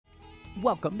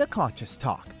Welcome to Conscious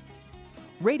Talk,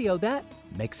 radio that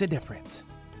makes a difference.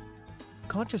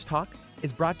 Conscious Talk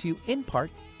is brought to you in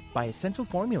part by Essential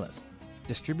Formulas,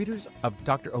 distributors of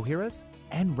Dr. Ohhira's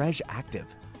and Reg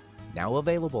Active, now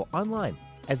available online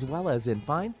as well as in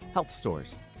fine health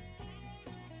stores.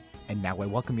 And now I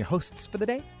welcome your hosts for the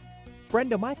day,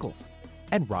 Brenda Michaels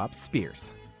and Rob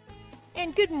Spears.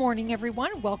 And good morning,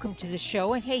 everyone. Welcome to the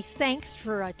show. And hey, thanks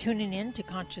for tuning in to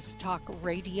Conscious Talk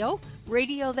Radio,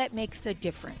 radio that makes a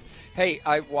difference. Hey,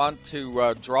 I want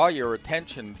to draw your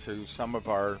attention to some of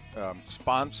our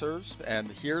sponsors. And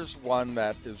here's one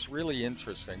that is really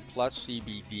interesting, Plus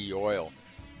CBD Oil.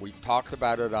 We've talked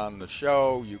about it on the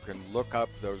show. You can look up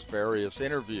those various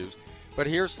interviews. But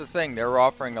here's the thing. They're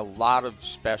offering a lot of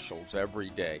specials every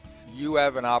day. You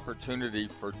have an opportunity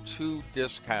for 2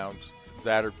 discounts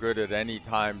that are good at any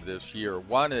time this year.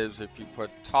 One is if you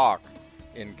put TALK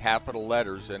in capital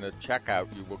letters in a checkout,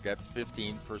 you will get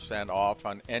 15% off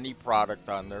on any product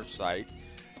on their site.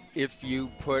 If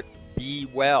you put Be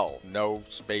Well, no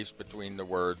space between the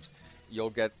words,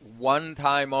 you'll get one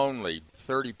time only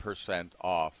 30%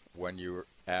 off when you're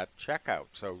at checkout.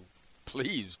 So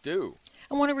please do.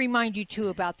 I want to remind you, too,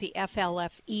 about the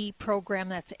FLFE program.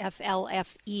 That's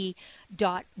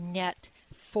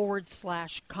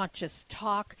flfe.net/conscious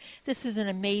talk. This is an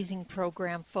amazing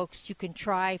program, folks. You can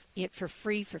try it for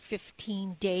free for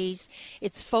 15 days.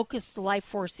 It's focused life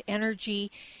force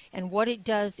energy, and what it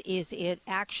does is it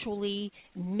actually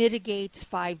mitigates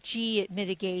 5G. It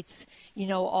mitigates,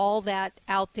 all that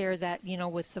out there that,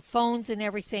 with the phones and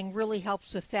everything, really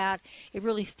helps with that. It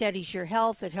really steadies your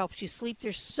health. It helps you sleep.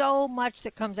 There's so much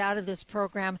that comes out of this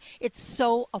program. It's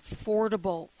so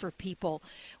affordable for people.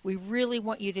 We really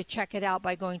want you to check it out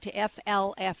by going to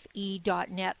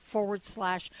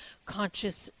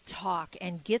flfe.net/conscious talk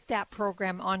and get that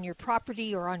program on your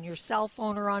property or on your cell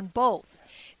phone or on both,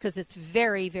 because it's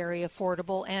very, very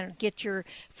affordable, and get your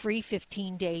free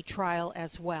 15-day trial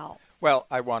as well. Well,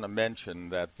 I want to mention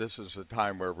that this is a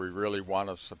time where we really want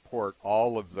to support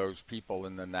all of those people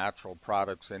in the natural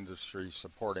products industry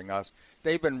supporting us.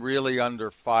 They've been really under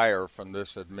fire from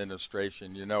this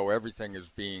administration. Everything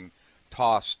is being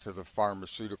tossed to the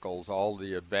pharmaceuticals, all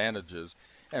the advantages.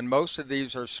 And most of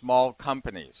these are small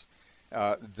companies.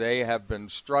 They have been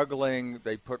struggling.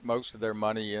 They put most of their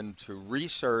money into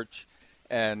research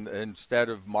and instead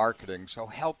of marketing. So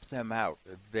help them out.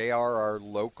 They are our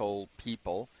local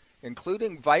people,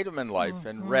 including Vitamin Life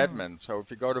in Redmond. So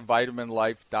if you go to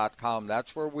vitaminlife.com,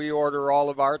 that's where we order all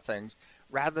of our things,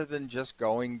 rather than just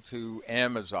going to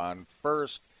Amazon.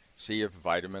 First, see if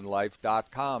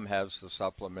vitaminlife.com has the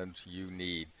supplements you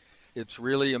need. It's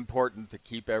really important to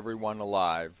keep everyone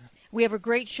alive. We have a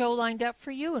great show lined up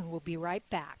for you, and we'll be right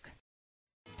back.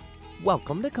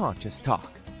 Welcome to Conscious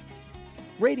Talk,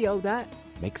 radio that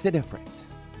makes a difference.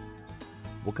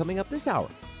 Well, coming up this hour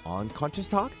on Conscious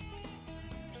Talk.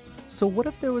 So what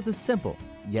if there was a simple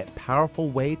yet powerful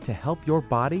way to help your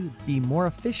body be more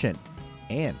efficient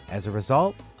and, as a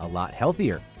result, a lot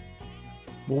healthier?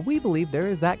 Well, we believe there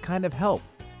is that kind of help,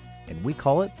 and we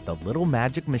call it the Little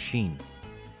Magic Machine.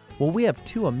 Well, we have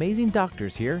 2 amazing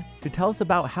doctors here to tell us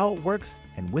about how it works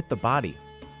and with the body,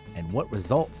 and what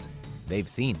results they've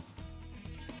seen.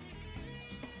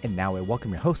 And now I welcome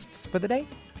your hosts for the day,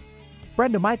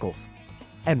 Brenda Michaels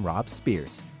and Rob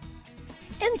Spears.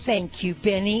 And thank you,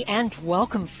 Benny, and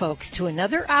welcome, folks, to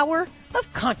another hour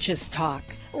of Conscious Talk,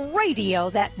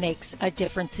 radio that makes a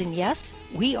difference. And yes,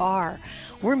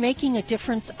 we're making a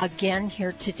difference again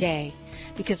here today,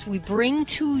 because we bring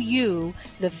to you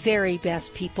the very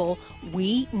best people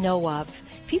we know of,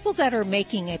 people that are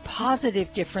making a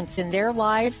positive difference in their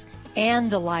lives and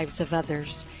the lives of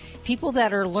others, people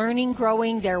that are learning,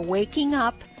 growing, they're waking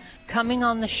up, coming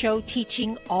on the show,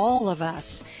 teaching all of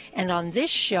us. And on this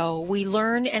show, we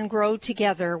learn and grow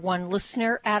together, one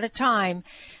listener at a time.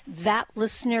 That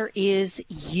listener is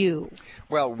you.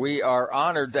 Well, we are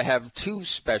honored to have 2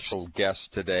 special guests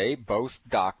today, both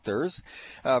doctors.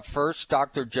 First,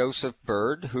 Dr. Joseph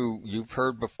Bird, who you've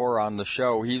heard before on the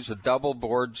show. He's a double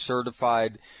board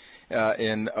certified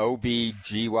in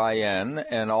OB/GYN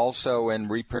and also in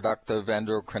reproductive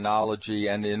endocrinology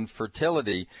and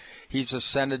infertility. He's a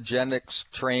Cenegenics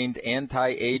trained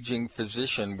anti-aging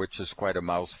physician, which is quite a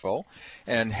mouthful,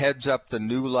 and heads up the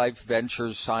New Life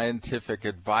Ventures Scientific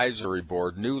Advisory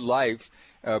Board. New Life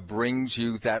brings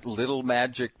you that little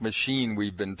magic machine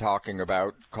we've been talking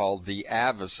about called the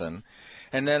Avicen.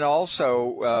 And then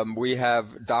also we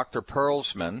have Dr.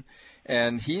 Perlsman,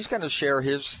 And he's going to share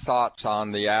his thoughts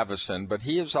on the Avicen, but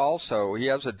he has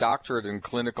a doctorate in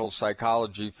clinical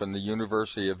psychology from the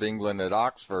University of England at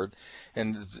Oxford,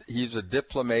 and he's a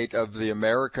diplomate of the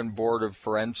American Board of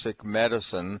Forensic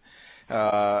Medicine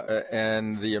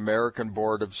and the American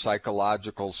Board of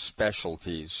Psychological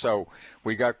Specialties. So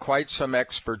we got quite some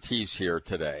expertise here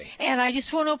today. And I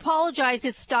just want to apologize.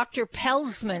 It's Dr.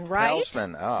 Pelzman, right?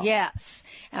 Pelzman, oh. Yes.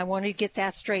 I wanted to get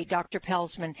that straight, Dr.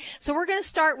 Pelzman. So we're going to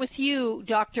start with you,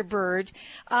 Dr. Bird.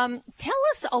 Tell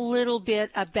us a little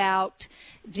bit about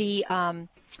the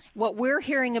what we're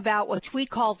hearing about, what we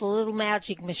call the little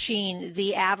magic machine,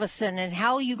 the Avicen, and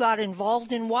how you got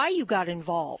involved and why you got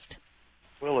involved.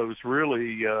 Well, it was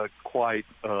really quite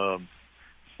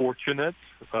fortunate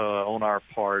on our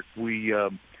part. We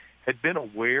had been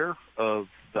aware of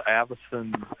the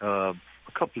Avicen a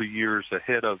couple of years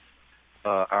ahead of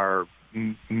our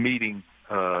meeting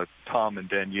Tom and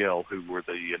Danielle, who were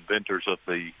the inventors of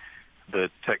the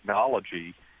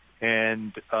technology,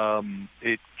 and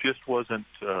it just wasn't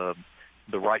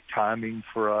the right timing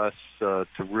for us to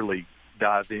really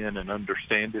dive in and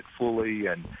understand it fully.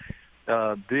 And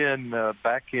then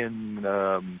back in,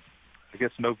 I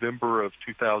guess, November of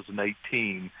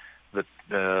 2018,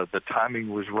 the timing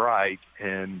was right,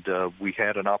 and we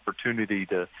had an opportunity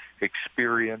to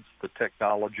experience the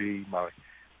technology.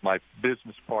 My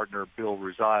business partner, Bill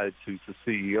Resides, who's the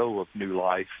CEO of New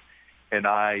Life, and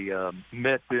I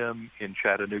met them in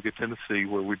Chattanooga, Tennessee,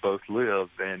 where we both live,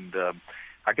 and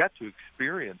I got to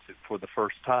experience it for the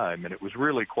first time, and it was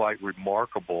really quite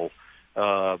remarkable.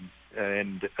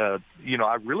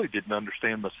 I really didn't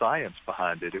understand the science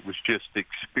behind it. It was just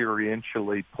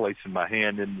experientially placing my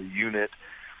hand in the unit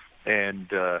and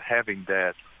having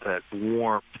that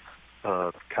warmth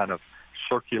kind of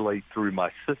circulate through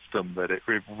my system, that it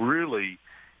really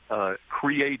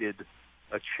created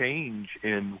a change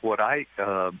in what I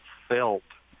felt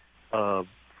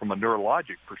from a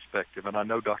neurologic perspective. And I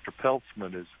know Dr.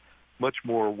 Pelzman is much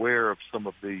more aware of some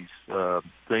of these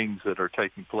things that are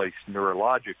taking place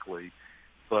neurologically,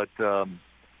 but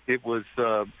it was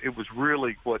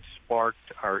really what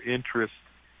sparked our interest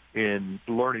in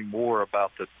learning more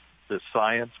about the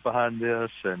science behind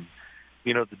this. And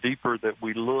the deeper that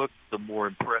we looked, the more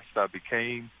impressed I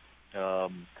became.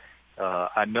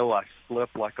 I know I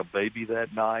slept like a baby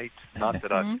that night. Not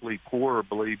that I sleep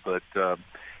horribly, but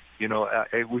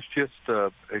it was just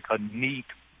a neat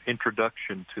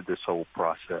introduction to this whole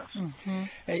process. Mm-hmm.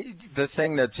 Hey, the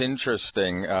thing that's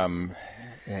interesting,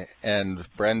 and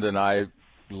Brenda and I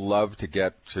love to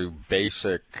get to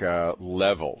basic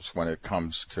levels when it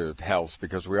comes to health,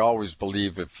 because we always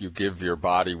believe if you give your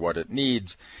body what it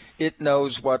needs, it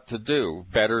knows what to do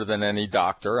better than any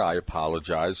doctor. I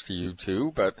apologize to you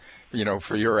too, but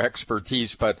for your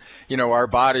expertise. But our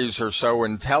bodies are so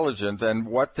intelligent, and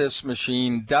what this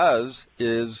machine does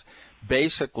is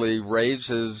basically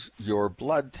raises your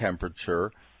blood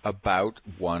temperature about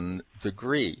 1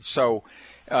 degree. So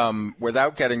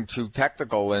without getting too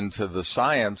technical into the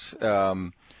science,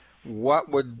 what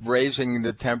would raising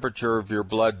the temperature of your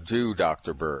blood do,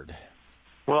 Dr. Bird?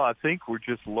 Well, I think we're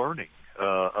just learning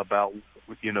about,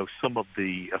 some of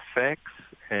the effects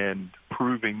and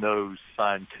proving those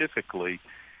scientifically.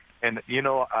 And,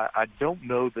 I don't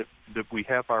know that we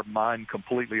have our mind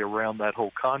completely around that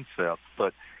whole concept,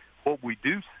 but what we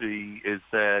do see is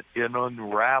that it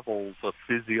unravels a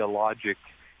physiologic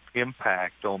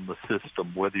impact on the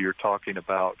system, whether you're talking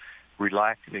about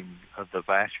relaxing the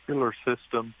vascular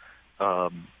system,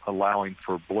 allowing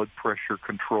for blood pressure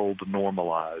control to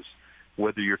normalize,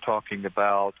 whether you're talking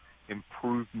about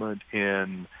improvement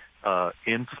in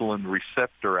insulin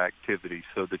receptor activity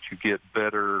so that you get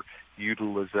better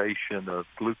utilization of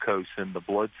glucose in the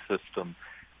blood system,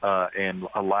 and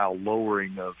allow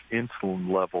lowering of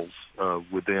insulin levels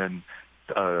within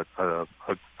a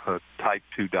type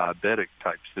 2 diabetic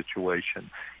type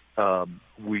situation.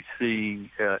 We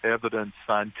see evidence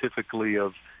scientifically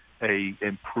of a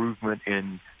improvement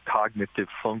in cognitive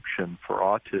function for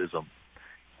autism.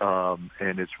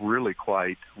 And it's really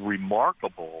quite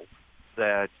remarkable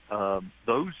that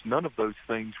none of those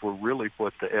things were really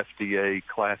what the FDA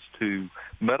Class 2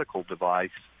 medical device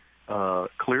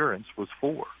clearance was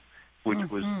for, which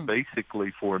was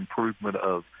basically for improvement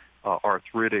of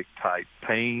arthritic type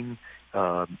pain,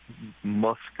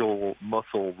 muscle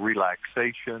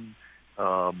relaxation,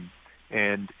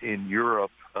 and in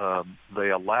Europe they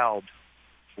allowed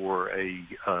for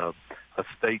a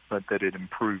statement that it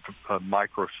improved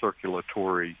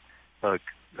microcirculatory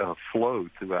flow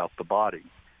throughout the body.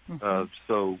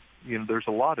 So there's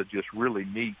a lot of just really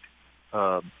neat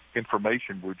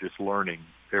information we're just learning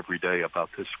every day about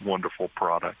this wonderful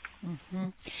product. Mm-hmm.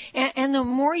 And the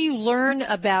more you learn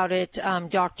about it,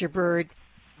 Dr. Bird,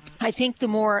 I think the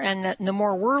more, and the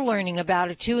more we're learning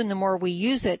about it too, and the more we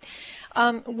use it.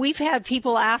 We've had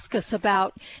people ask us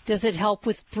about, does it help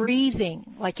with breathing?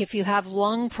 Like if you have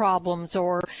lung problems,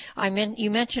 or you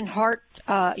mentioned heart,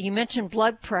 you mentioned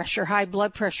blood pressure, high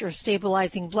blood pressure,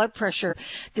 stabilizing blood pressure.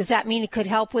 Does that mean it could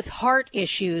help with heart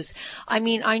issues? I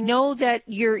mean, I know that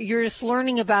you're just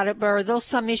learning about it, but are those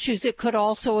some issues it could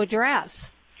also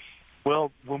address?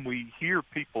 Well, when we hear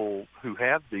people who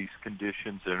have these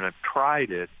conditions and have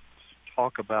tried it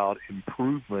talk about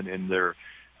improvement in their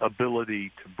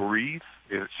ability to breathe,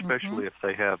 especially if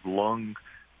they have lung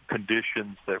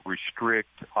conditions that restrict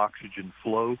oxygen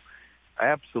flow,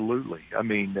 absolutely. I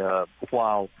mean,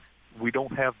 while we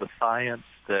don't have the science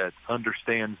that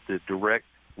understands the direct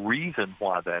reason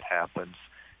why that happens,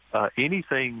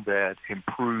 anything that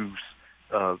improves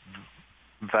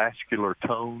vascular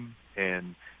tone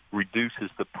and reduces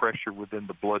the pressure within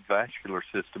the blood vascular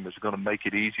system is going to make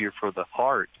it easier for the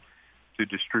heart to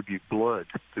distribute blood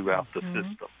throughout the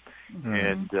system.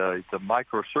 And the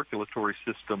microcirculatory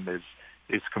system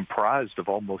is comprised of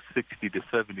almost 60 to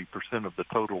 70% of the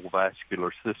total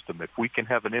vascular system. If we can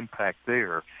have an impact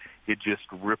there, it just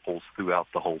ripples throughout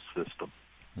the whole system.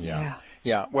 Yeah.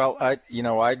 Well,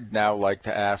 I'd now like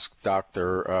to ask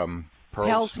Dr.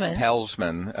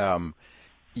 Pelsman.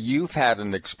 You've had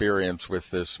an experience with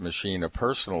this machine, a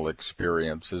personal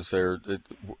experience.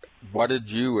 What did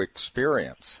you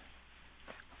experience?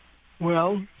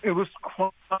 Well, it was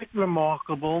quite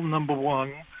remarkable, number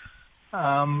one.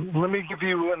 Let me give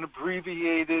you an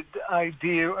abbreviated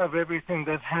idea of everything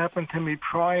that happened to me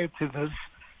prior to this,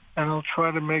 and I'll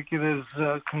try to make it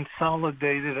as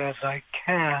consolidated as I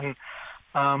can.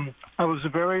 I was a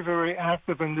very, very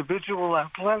active individual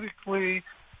athletically.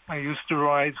 I used to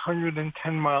ride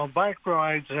 110-mile bike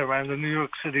rides. I ran the New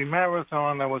York City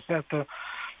Marathon. I was at the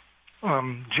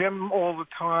gym all the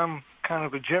time, kind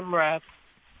of a gym rat.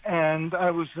 And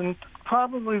I was in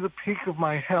probably the peak of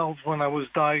my health when I was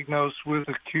diagnosed with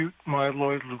acute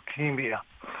myeloid leukemia.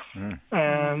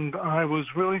 And I was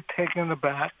really taken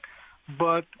aback.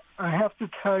 But I have to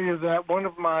tell you that one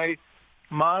of my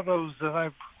mottos that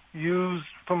I've used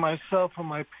for myself and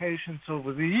my patients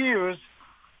over the years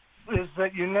is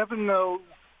that you never know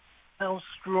how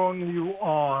strong you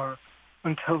are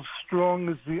until strong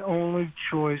is the only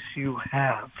choice you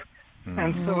have.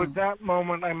 And so at that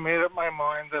moment, I made up my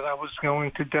mind that I was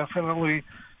going to definitely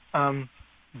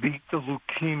beat the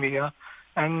leukemia.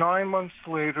 And 9 months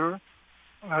later,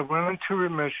 I went into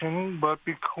remission, but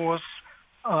because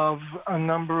of a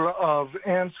number of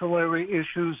ancillary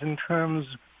issues in terms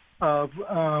of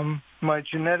my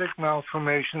genetic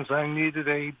malformations, I needed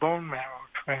a bone marrow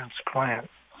transplant.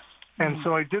 And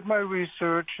so I did my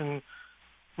research and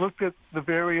looked at the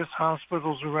various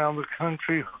hospitals around the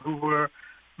country who were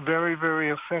very,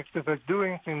 very effective at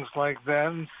doing things like that,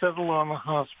 and settled on a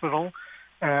hospital.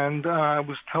 And I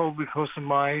was told, because of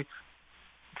my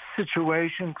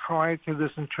situation prior to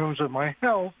this in terms of my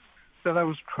health, that I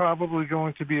was probably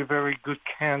going to be a very good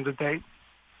candidate.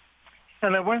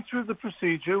 And I went through the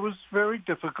procedure. It was very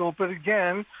difficult, but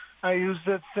again, I used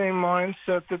that same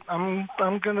mindset that I'm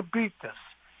going to beat this.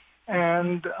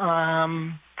 And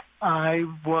I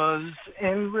was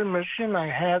in remission. I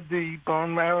had the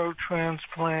bone marrow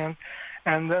transplant,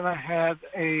 and then I had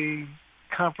a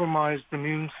compromised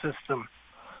immune system.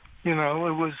 You know,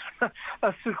 it was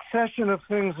a succession of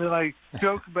things that I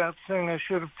joke about saying I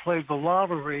should have played the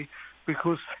lottery,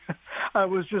 because I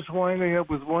was just winding up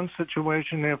with one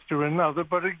situation after another.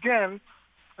 But again,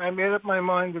 I made up my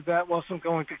mind that that wasn't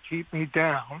going to keep me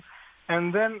down.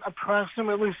 And then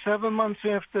approximately 7 months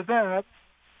after that,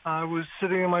 I was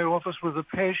sitting in my office with a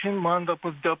patient, wound up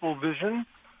with double vision,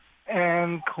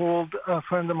 and called a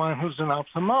friend of mine who's an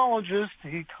ophthalmologist.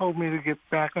 He told me to get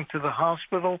back into the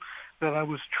hospital that I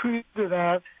was treated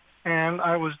at, and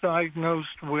I was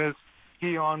diagnosed with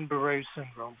Guillain-Barré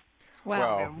syndrome.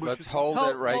 Wow. Well, let's hold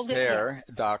it right there,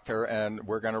 Doctor, and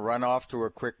we're going to run off to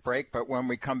a quick break, but when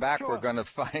we come back, we're going to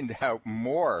find out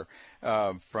more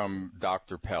from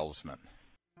Dr. Pelsman.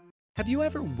 Have you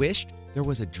ever wished there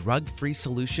was a drug-free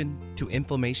solution to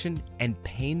inflammation and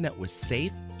pain that was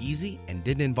safe, easy, and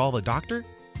didn't involve a doctor?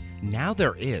 Now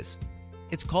there is.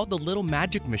 It's called the Little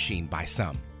Magic Machine by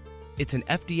some. It's an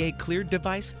FDA-cleared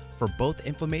device for both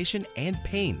inflammation and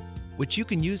pain, which you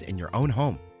can use in your own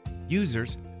home.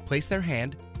 Users place their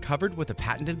hand, covered with a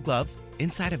patented glove,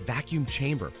 inside a vacuum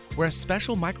chamber where a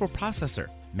special microprocessor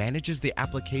manages the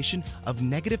application of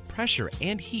negative pressure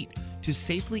and heat to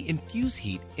safely infuse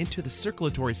heat into the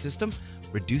circulatory system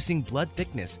reducing blood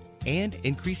thickness, and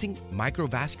increasing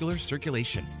microvascular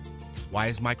circulation. Why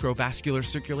is microvascular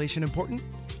circulation important?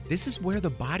 This is where the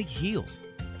body heals,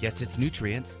 gets its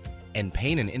nutrients, and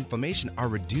pain and inflammation are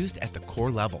reduced at the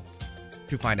core level.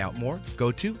 To find out more,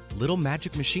 go to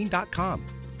littlemagicmachine.com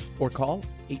or call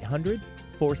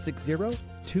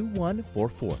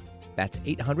 800-460-2144. That's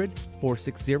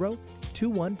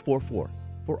 800-460-2144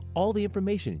 for all the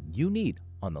information you need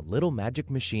on the Little Magic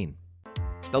Machine.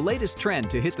 The latest trend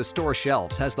to hit the store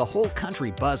shelves has the whole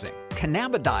country buzzing.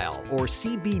 Cannabidiol, or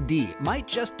CBD, might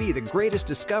just be the greatest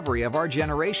discovery of our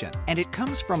generation, and it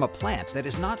comes from a plant that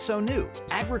is not so new,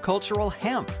 agricultural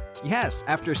hemp. Yes,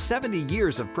 after 70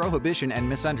 years of prohibition and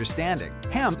misunderstanding,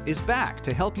 hemp is back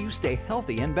to help you stay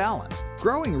healthy and balanced.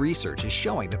 Growing research is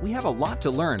showing that we have a lot to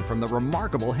learn from the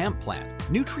remarkable hemp plant.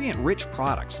 Nutrient-rich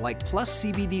products like Plus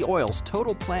CBD Oil's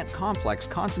Total Plant Complex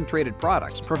concentrated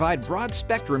products provide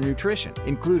broad-spectrum nutrition,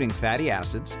 including fatty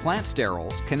acids, plant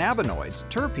sterols, cannabinoids,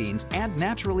 terpenes, and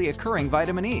naturally occurring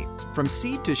vitamin E. From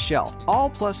seed to shelf, all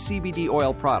Plus CBD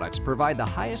Oil products provide the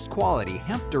highest quality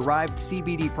hemp-derived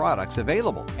CBD products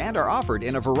available and are offered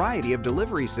in a variety of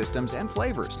delivery systems and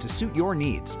flavors to suit your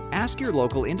needs. Ask your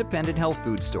local independent health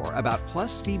food store about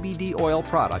Plus CBD Oil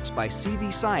products by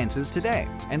CV Sciences today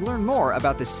and learn more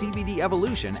about the CBD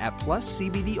evolution at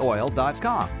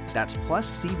pluscbdoil.com. That's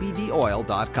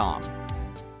pluscbdoil.com.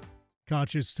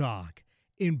 Conscious Talk,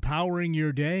 empowering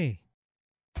your day.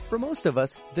 For most of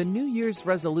us, the New Year's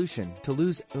resolution to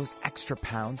lose those extra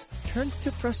pounds turns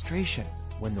to frustration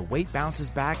when the weight bounces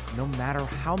back no matter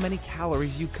how many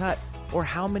calories you cut or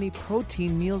how many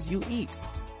protein meals you eat.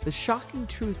 The shocking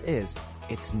truth is,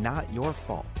 it's not your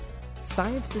fault.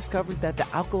 Science discovered that the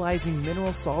alkalizing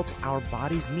mineral salts our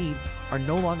bodies need are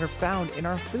no longer found in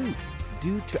our food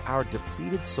due to our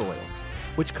depleted soils,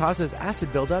 which causes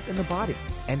acid buildup in the body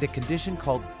and a condition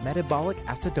called metabolic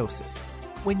acidosis.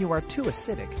 When you are too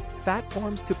acidic, fat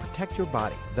forms to protect your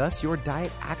body. Thus, your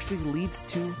diet actually leads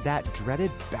to that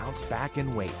dreaded bounce back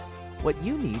in weight. What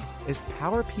you need is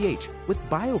Power pH with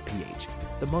BioPH,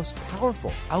 the most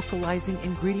powerful alkalizing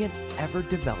ingredient ever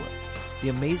developed. The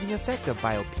amazing effect of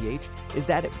BioPH is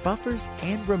that it buffers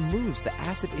and removes the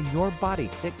acid in your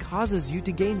body that causes you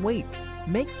to gain weight.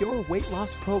 Make your weight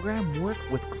loss program work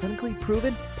with clinically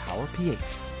proven Power pH.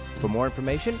 For more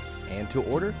information and to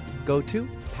order, go to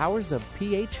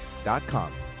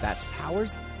powersofph.com. That's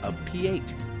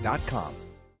powersofph.com.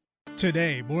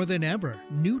 Today, more than ever,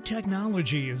 new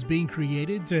technology is being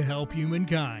created to help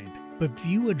humankind. But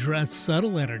few address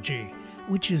subtle energy,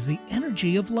 which is the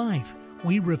energy of life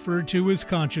we refer to as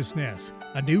consciousness.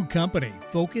 A new company,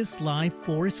 Focus Life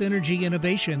Force Energy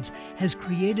Innovations, has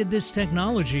created this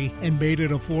technology and made it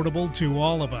affordable to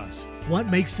all of us. What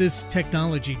makes this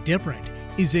technology different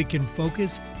is it can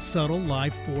focus subtle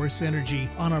life force energy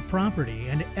on a property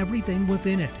and everything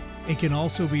within it. It can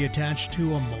also be attached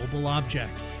to a mobile object,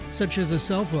 such as a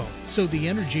cell phone, so the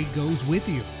energy goes with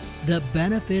you. The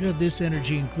benefit of this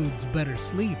energy includes better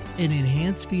sleep, an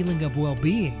enhanced feeling of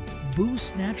well-being,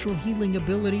 boosts natural healing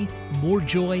ability, more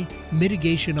joy,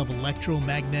 mitigation of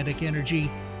electromagnetic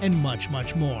energy, and much,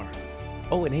 much more.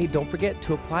 Oh, and hey, don't forget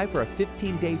to apply for a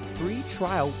 15-day free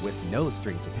trial with no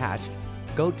strings attached.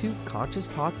 Go to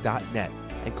ConsciousTalk.net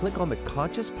and click on the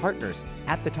Conscious Partners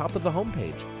at the top of the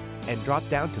homepage and drop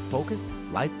down to Focused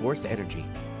Life Force Energy.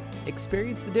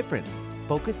 Experience the difference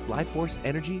Focused Life Force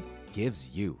Energy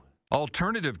gives you.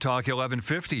 Alternative Talk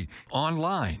 1150,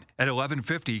 online at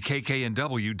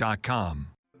 1150kknw.com.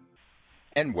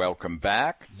 And welcome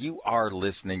back. You are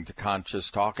listening to Conscious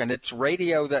Talk, and it's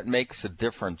radio that makes a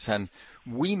difference. And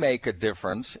we make a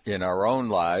difference in our own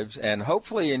lives and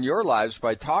hopefully in your lives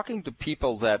by talking to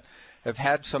people that have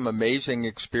had some amazing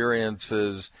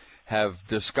experiences, have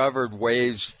discovered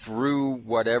ways through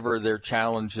whatever their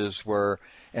challenges were,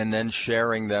 and then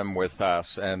sharing them with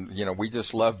us. And, you know, we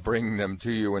just love bringing them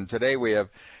to you. And today we have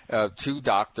two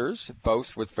doctors,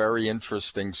 both with very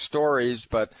interesting stories,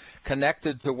 but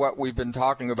connected to what we've been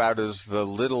talking about is the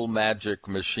Little Magic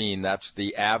Machine. That's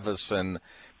the Avacen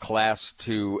Class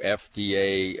 2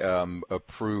 FDA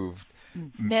approved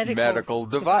medical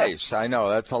device. I know,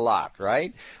 that's a lot,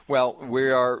 right? Well,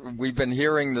 we've been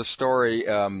hearing the story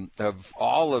of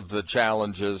all of the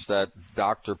challenges that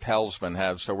Dr. Pelzman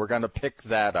has, so we're going to pick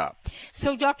that up.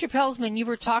 So, Dr. Pelzman, you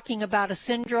were talking about a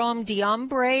syndrome,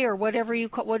 Guillain-Barré, or whatever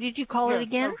what did you call it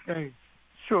again? Okay,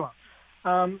 sure.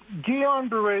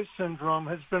 Guillain-Barré syndrome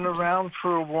has been around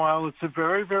for a while. It's a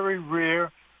very, very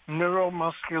rare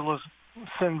neuromuscular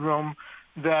syndrome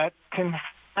that can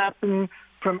happen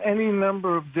from any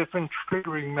number of different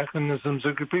triggering mechanisms.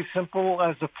 It could be simple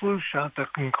as a flu shot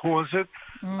that can cause it.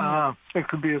 It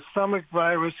could be a stomach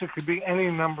virus. It could be any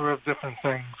number of different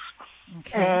things.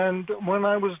 Okay. And when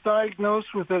I was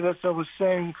diagnosed with it, as I was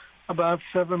saying, about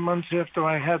 7 months after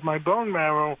I had my bone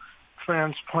marrow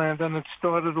transplant, and it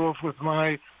started off with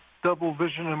my double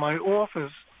vision in my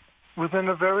office, within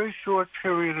a very short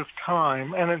period of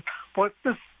time. And what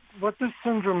this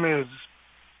syndrome is,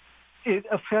 it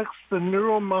affects the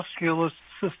neuromuscular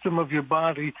system of your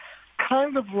body,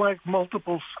 kind of like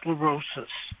multiple sclerosis.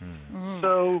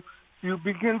 So you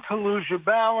begin to lose your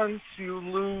balance,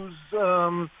 you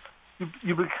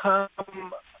become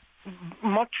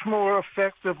much more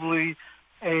effectively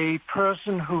a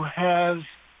person who has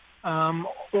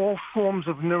all forms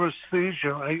of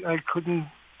neurasthenia. I couldn't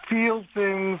feel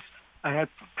things. I had,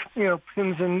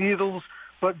 pins and needles.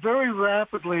 But very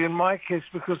rapidly, in my case,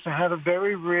 because I had a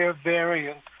very rare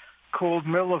variant called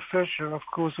Miller-Fisher, of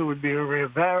course it would be a rare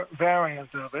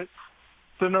variant of it,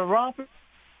 the neuropathy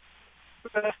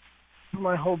affected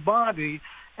my whole body,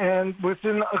 and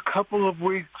within a couple of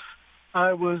weeks,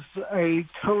 I was a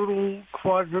total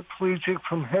quadriplegic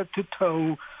from head to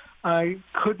toe. I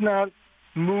could not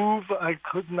move. I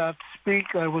could not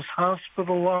speak. I was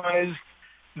hospitalized.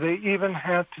 They even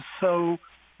had to sew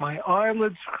my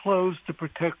eyelids closed to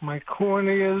protect my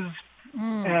corneas,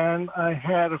 and I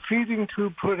had a feeding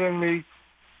tube put in me,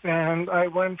 and I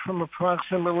went from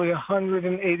approximately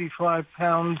 185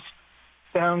 pounds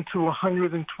down to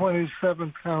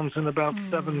 127 pounds in about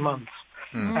 7 months.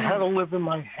 I had to live in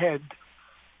my head.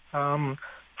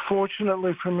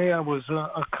 Fortunately for me, I was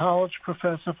a college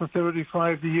professor for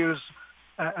 35 years,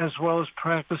 as well as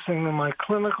practicing in my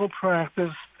clinical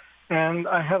practice. And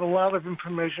I had a lot of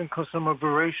information because I'm a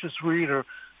voracious reader.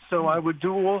 So I would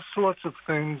do all sorts of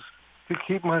things to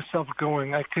keep myself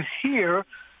going. I could hear,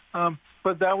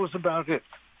 but that was about it.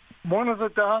 One of the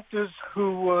doctors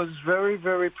who was very,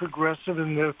 very progressive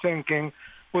in their thinking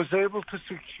was able to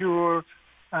secure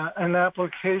an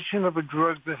application of a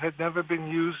drug that had never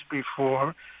been used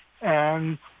before.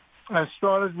 And I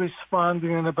started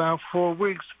responding in about 4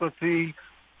 weeks, but the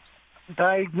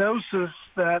diagnosis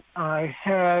that I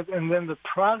had and then the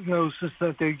prognosis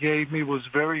that they gave me was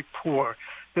very poor.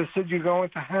 They said, you're going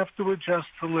to have to adjust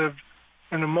to live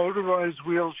in a motorized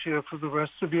wheelchair for the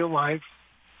rest of your life,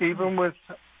 even with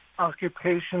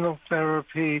occupational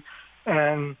therapy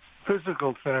and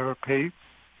physical therapy.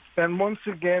 And once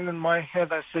again, in my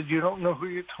head, I said, you don't know who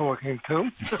you're talking to.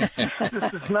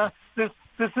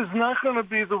 This is not going to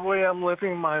be the way I'm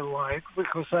living my life,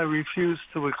 because I refuse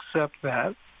to accept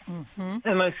that.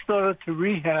 And I started to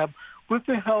rehab with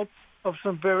the help of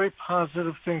some very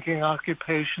positive thinking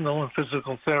occupational and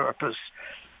physical therapists.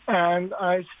 And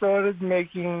I started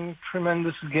making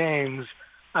tremendous gains.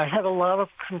 I had a lot of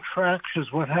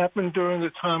contractions. What happened during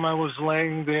the time I was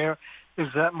laying there is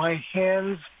that my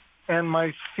hands and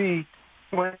my feet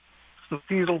went to the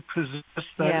fetal position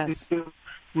that they do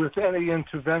with any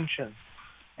intervention.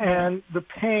 And the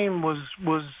pain was,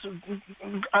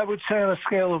 I would say on a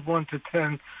scale of 1 to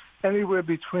 10, anywhere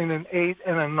between an 8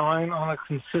 and a 9 on a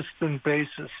consistent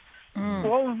basis.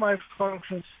 All of my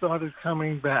functions started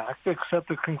coming back, except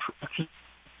the contractions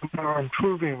are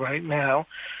improving right now.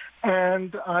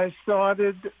 And I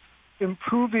started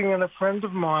improving, and a friend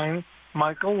of mine,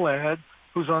 Michael Ladd,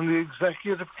 who's on the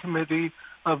executive committee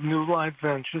of New Life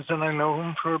Ventures, and I know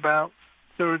him for about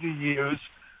 30 years,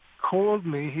 called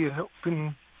me. He had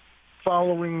been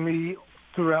following me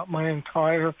throughout my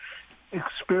entire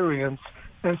experience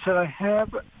and said, I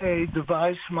have a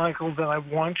device, Michael, that I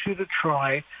want you to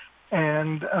try,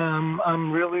 and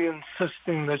I'm really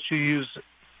insisting that you use it.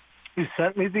 He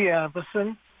sent me the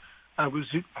Avacin. I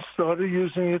started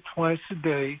using it twice a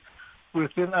day.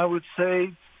 Within, I would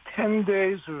say, 10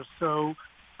 days or so,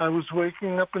 I was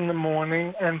waking up in the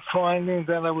morning and finding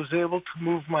that I was able to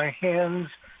move my hands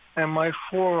and my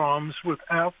forearms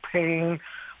without pain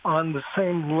on the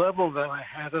same level that I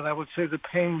had it. I would say the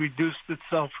pain reduced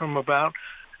itself from about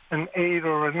an 8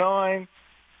 or a 9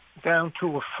 down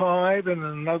to a 5. In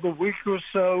another week or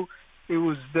so, it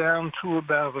was down to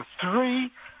about a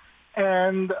 3.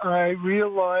 And I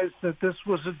realized that this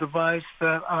was a device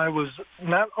that I was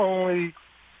not only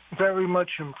very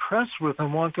much impressed with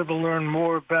and wanted to learn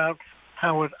more about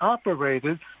how it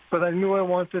operated, but I knew I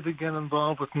wanted to get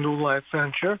involved with New Life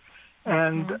Venture.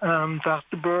 And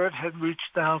Dr. Bird had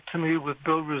reached out to me with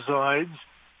Bill Resides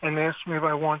and asked me if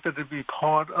I wanted to be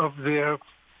part of their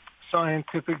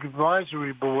scientific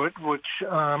advisory board, which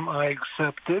I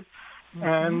accepted.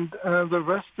 And the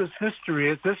rest is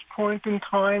history. At this point in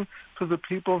time, for the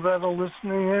people that are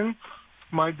listening in,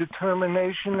 My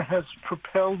determination has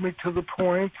propelled me to the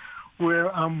point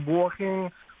where I'm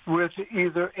walking with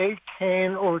either a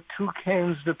cane or 2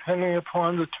 canes, depending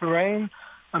upon the terrain.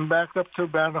 I'm back up to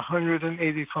about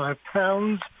 185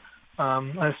 pounds.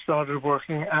 I started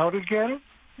working out again,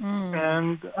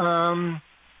 and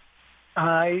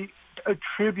I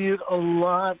attribute a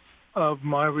lot of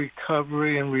my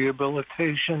recovery and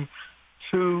rehabilitation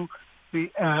to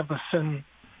the Avacen,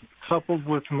 coupled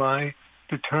with my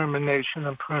determination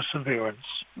and perseverance.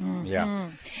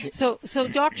 Yeah. So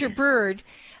Dr. Bird,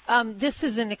 this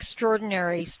is an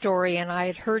extraordinary story, and I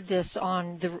had heard this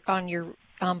on your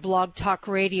Blog Talk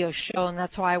Radio show, and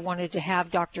that's why I wanted to have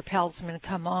Dr. Peltzman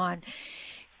come on.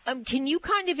 Can you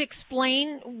kind of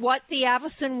explain what the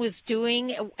Avacen was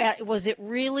doing? Was it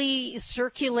really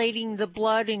circulating the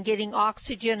blood and getting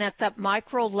oxygen at that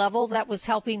micro level that was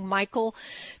helping Michael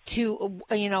to,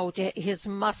 to his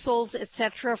muscles,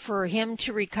 etc., for him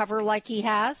to recover like he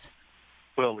has?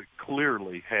 Well, it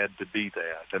clearly had to be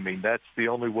that. I mean, that's the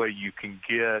only way you can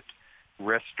get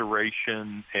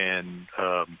restoration and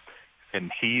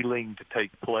healing to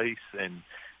take place. And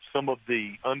some of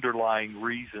the underlying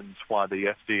reasons why the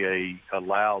FDA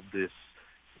allowed this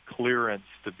clearance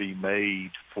to be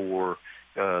made for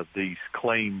these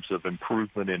claims of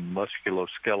improvement in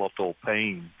musculoskeletal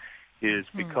pain is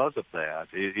because of that.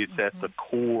 It's at the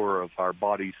core of our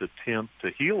body's attempt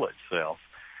to heal itself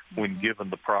when given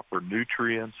the proper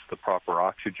nutrients, the proper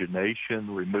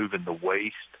oxygenation, removing the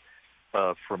waste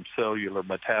from cellular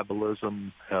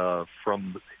metabolism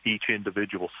from each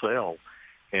individual cell.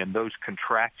 And those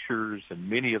contractures and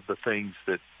many of the things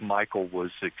that Michael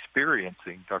was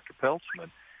experiencing, Dr. Peltzman,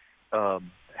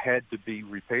 had to be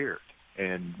repaired.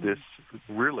 And this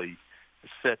really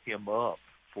set him up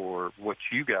for what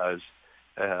you guys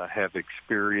have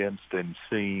experienced and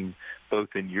seen both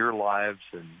in your lives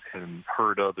and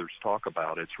heard others talk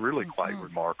about. It's really quite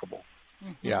remarkable.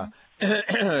 Yeah.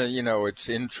 It's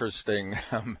interesting.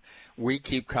 We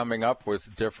keep coming up with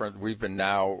we've been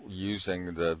now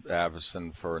using the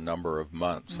Avacen for a number of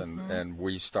months, and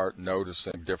we start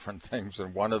noticing different things.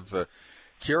 And one of the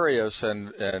curious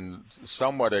and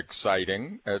somewhat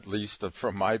exciting, at least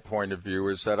from my point of view,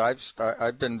 is that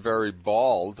I've been very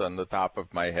bald on the top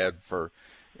of my head for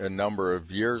a number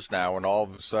of years now, and all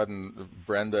of a sudden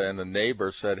Brenda and a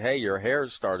neighbor said, "Hey, your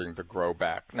hair's starting to grow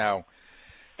back." Now,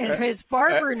 and his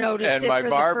barber noticed it for the first time. And my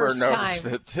barber noticed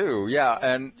it too, yeah,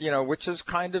 and which is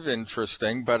kind of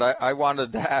interesting. But I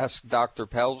wanted to ask Dr.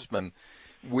 Peltzman,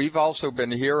 we've also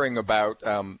been hearing about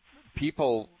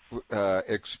people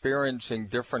experiencing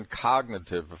different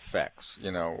cognitive effects,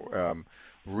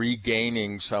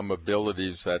 regaining some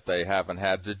abilities that they haven't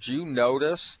had. Did you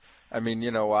notice? I mean,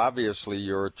 obviously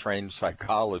you're a trained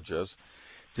psychologist.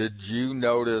 Did you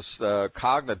notice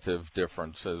cognitive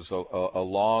differences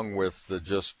along with the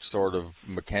just sort of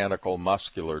mechanical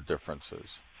muscular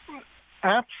differences?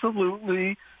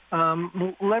 Absolutely.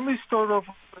 Let me start off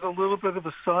with a little bit of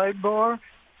a sidebar.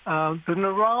 The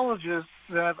neurologist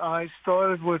that I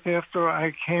started with after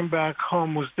I came back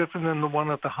home was different than the one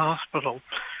at the hospital.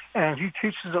 And he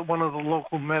teaches at one of the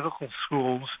local medical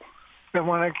schools. And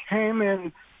when I came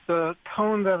in, the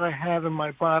tone that I had in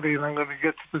my body, and I'm going to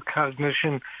get to the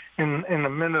cognition in a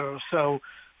minute or so,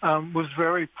 was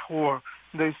very poor.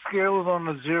 They scaled on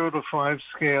a 0 to 5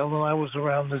 scale, and I was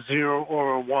around the 0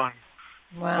 or a 1.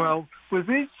 Wow. Well, with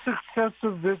each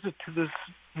successive visit to this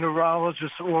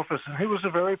neurologist's office, and he was a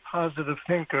very positive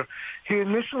thinker, he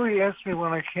initially asked me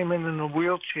when I came in a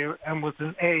wheelchair and with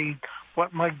an aid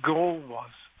what my goal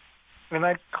was. And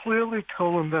I clearly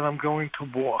told him that I'm going to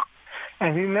walk.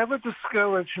 And he never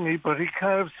discouraged me, but he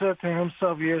kind of said to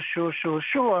himself, yeah,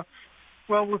 sure.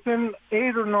 Well, within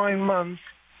 8 or 9 months,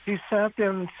 he sat there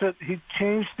and said he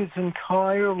changed his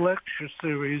entire lecture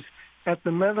series at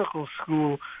the medical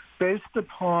school based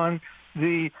upon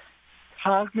the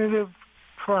cognitive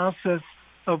process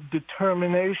of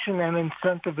determination and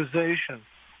incentivization.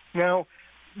 Now,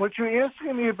 what you're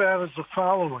asking me about is the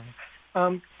following.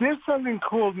 There's something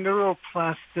called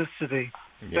neuroplasticity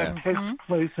that takes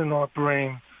place in our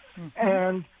brain,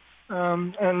 and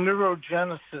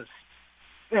neurogenesis.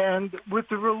 And with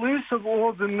the release of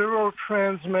all the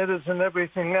neurotransmitters and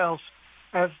everything else,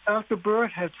 as Dr.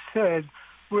 Bird had said,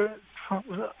 we're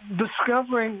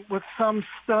discovering with some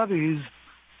studies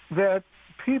that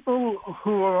people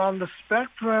who are on the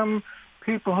spectrum,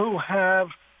 people who have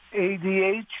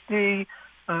ADHD,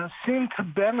 seem to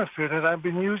benefit, and I've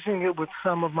been using it with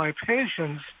some of my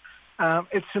patients.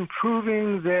 It's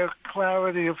improving their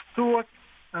clarity of thought,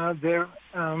 their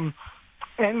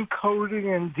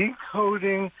encoding and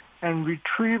decoding and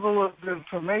retrieval of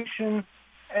information,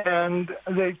 and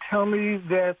they tell me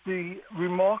that the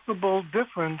remarkable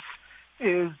difference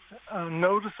is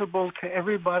noticeable to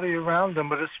everybody around them,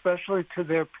 but especially to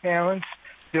their parents,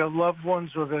 their loved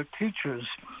ones, or their teachers.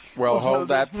 Well, hold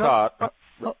that thought.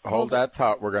 Hold that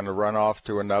thought. We're going to run off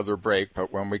to another break,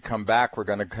 but when we come back, we're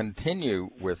going to continue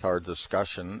with our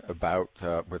discussion about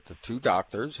with the two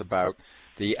doctors about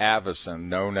the Avacen,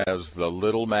 known as the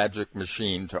little magic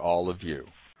machine to all of you.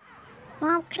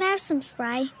 Mom, can I have some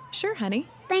spray? Sure, honey.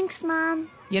 Thanks,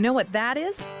 Mom. You know what that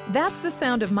is? That's the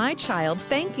sound of my child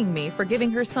thanking me for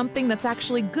giving her something that's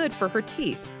actually good for her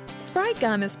teeth. Spry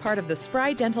Gum is part of the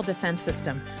Spry Dental Defense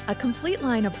System, a complete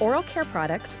line of oral care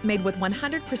products made with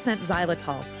 100%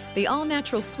 xylitol, the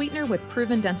all-natural sweetener with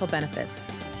proven dental benefits.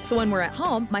 So when we're at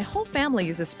home, my whole family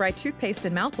uses Spry toothpaste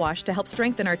and mouthwash to help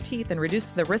strengthen our teeth and reduce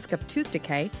the risk of tooth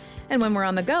decay. And when we're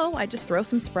on the go, I just throw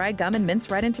some Spry Gum and mints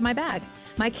right into my bag.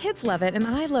 My kids love it, and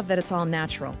I love that it's all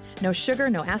natural. No sugar,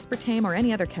 no aspartame, or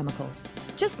any other chemicals.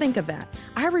 Just think of that.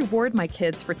 I reward my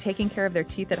kids for taking care of their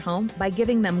teeth at home by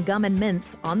giving them gum and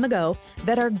mints on the go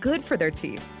that are good for their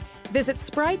teeth. Visit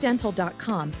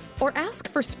sprydental.com or ask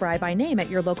for Spry by name at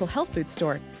your local health food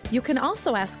store. You can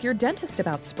also ask your dentist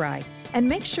about Spry and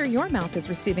make sure your mouth is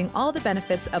receiving all the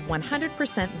benefits of 100%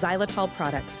 xylitol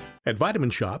products. At Vitamin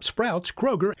Shoppe, Sprouts,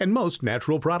 Kroger, and most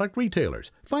natural product retailers.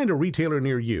 Find a retailer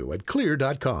near you at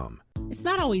Xlear.com. It's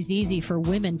not always easy for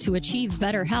women to achieve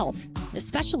better health,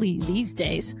 especially these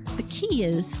days. The key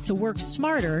is to work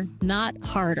smarter, not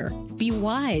harder. Be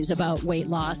wise about weight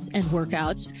loss and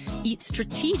workouts. Eat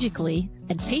strategically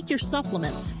and take your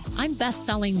supplements. I'm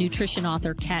best-selling nutrition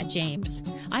author Kat James.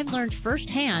 I've learned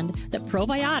firsthand that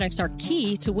probiotics are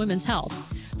key to women's health.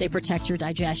 They protect your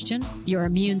digestion, your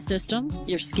immune system,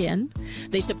 your skin.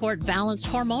 They support balanced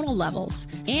hormonal levels.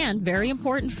 And, very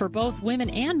important for both women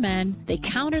and men, they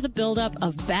counter the buildup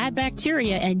of bad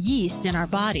bacteria and yeast in our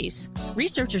bodies.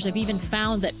 Researchers have even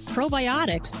found that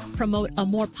probiotics promote a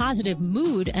more positive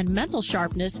mood and mental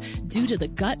sharpness due to the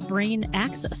gut-brain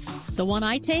axis. The one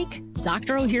I take?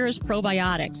 Dr. Ohhira's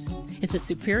Probiotics. It's a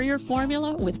superior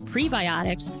formula with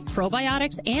prebiotics,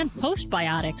 probiotics, and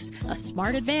postbiotics, a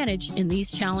smart advantage in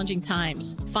these challenging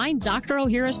times. Find Dr.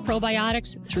 Ohhira's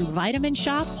Probiotics through Vitamin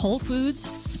Shoppe, Whole Foods,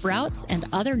 Sprouts, and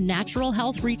other natural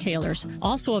health retailers,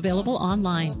 also available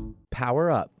online.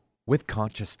 Power up with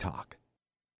Conscious Talk.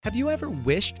 Have you ever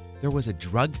wished there was a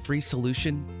drug-free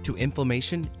solution to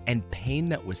inflammation and pain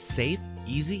that was safe,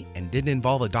 easy, and didn't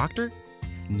involve a doctor?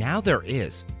 Now there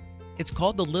is. It's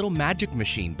called the Little Magic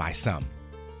Machine by some.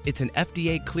 It's an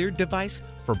FDA-cleared device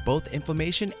for both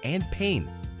inflammation and pain,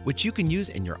 which you can use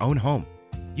in your own home.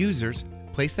 Users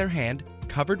place their hand,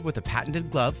 covered with a patented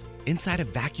glove, inside a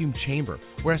vacuum chamber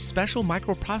where a special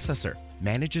microprocessor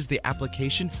manages the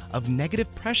application of negative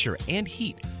pressure and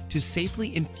heat to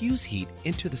safely infuse heat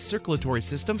into the circulatory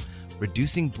system,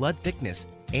 reducing blood thickness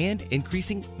and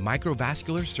increasing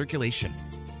microvascular circulation.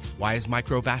 Why is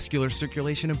microvascular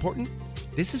circulation important?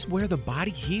 This is where the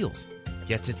body heals,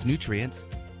 gets its nutrients,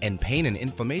 and pain and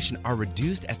inflammation are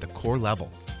reduced at the core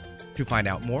level. To find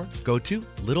out more, go to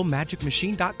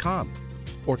littlemagicmachine.com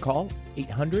or call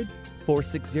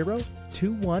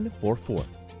 800-460-2144.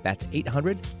 That's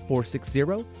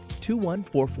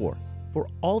 800-460-2144 for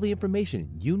all the information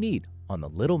you need on the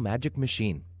Little Magic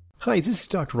Machine. Hi, this is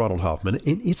Dr. Ronald Hoffman,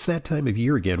 and it's that time of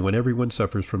year again when everyone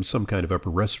suffers from some kind of upper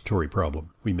respiratory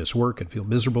problem. We miss work and feel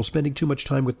miserable spending too much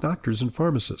time with doctors and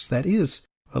pharmacists. That is,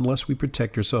 unless we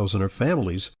protect ourselves and our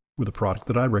families with a product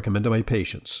that I recommend to my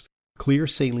patients, Xlear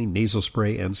Saline Nasal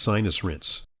Spray and Sinus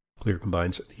Rinse. Xlear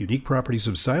combines the unique properties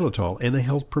of xylitol and the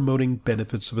health-promoting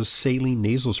benefits of a saline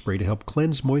nasal spray to help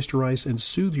cleanse, moisturize, and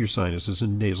soothe your sinuses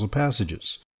and nasal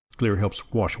passages. Xlear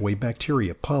helps wash away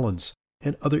bacteria, pollens,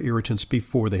 and other irritants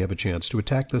before they have a chance to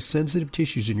attack the sensitive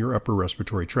tissues in your upper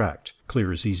respiratory tract.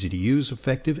 Xlear is easy to use,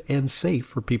 effective, and safe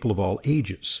for people of all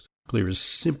ages. Xlear is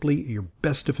simply your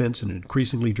best defense in an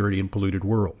increasingly dirty and polluted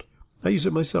world. I use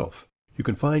it myself. You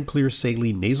can find Xlear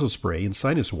Saline Nasal Spray and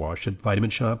Sinus Wash at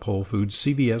Vitamin Shoppe, Whole Foods,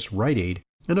 CVS, Rite Aid,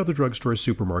 and other drugstores,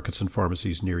 supermarkets, and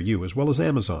pharmacies near you, as well as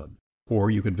Amazon.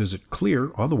 Or you can visit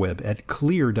Xlear on the web at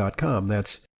Xlear.com.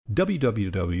 That's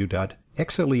www.xlear.com.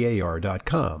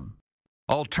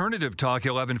 Alternative Talk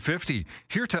 1150,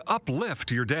 here to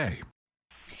uplift your day.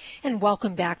 And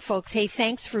welcome back, folks. Hey,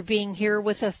 thanks for being here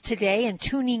with us today and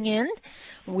tuning in.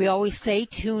 We always say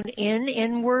tune in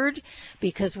inward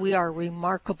because we are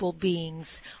remarkable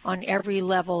beings on every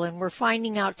level. And we're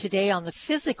finding out today on the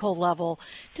physical level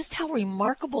just how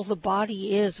remarkable the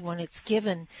body is when it's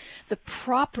given the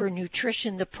proper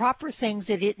nutrition, the proper things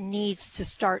that it needs to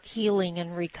start healing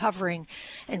and recovering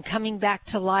and coming back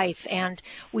to life. And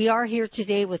we are here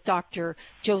today with Dr.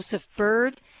 Joseph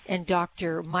Bird and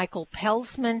Dr. Michael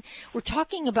Pelzman. We're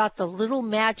talking about the Little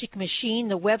Magic Machine.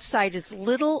 The website is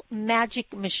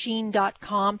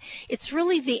littlemagicmachine.com. It's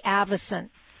really the Avicent,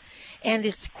 and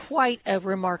it's quite a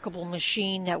remarkable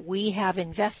machine that we have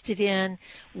invested in.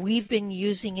 We've been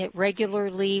using it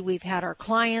regularly. We've had our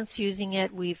clients using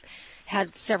it. We've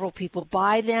had several people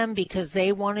buy them because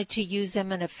they wanted to use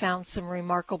them and have found some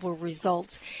remarkable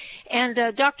results.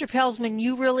 And Dr. Pelzman,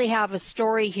 you really have a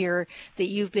story here that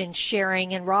you've been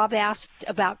sharing. And Rob asked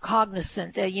about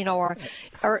cognizant, or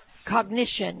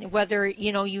cognition, whether,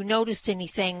 you noticed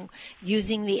anything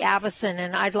using the Avicent.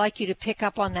 And I'd like you to pick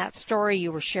up on that story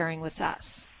you were sharing with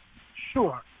us.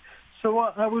 Sure. So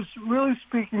I was really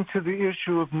speaking to the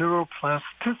issue of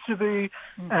neuroplasticity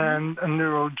and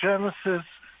neurogenesis,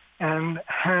 and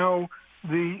how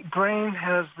the brain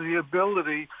has the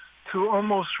ability to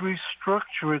almost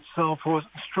restructure itself, or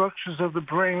structures of the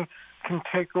brain can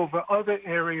take over other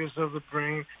areas of the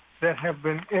brain that have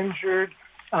been injured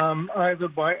either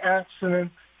by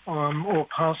accident or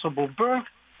possible birth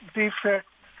defect.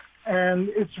 And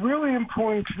it's really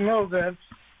important to know that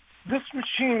this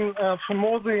machine, from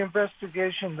all the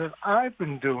investigation that I've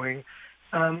been doing,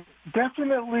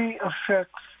 definitely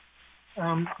affects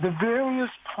the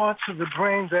various parts of the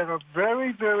brain that are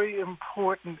very, very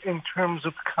important in terms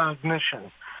of cognition.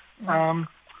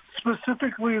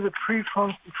 Specifically the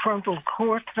prefrontal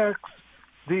cortex,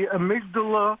 the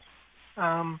amygdala,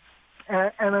 and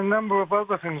a number of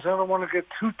other things. I don't want to get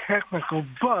too technical,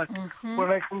 but what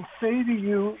I can say to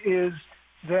you is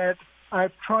that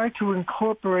I've tried to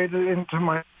incorporate it into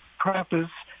my practice,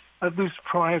 at least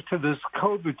prior to this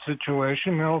COVID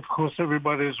situation. Now, of course,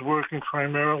 everybody is working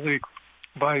primarily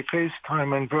by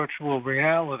FaceTime and virtual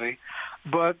reality.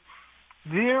 But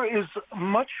there is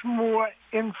much more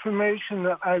information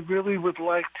that I really would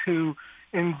like to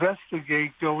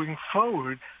investigate going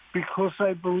forward, because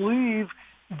I believe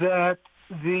that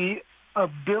the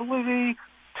ability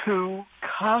to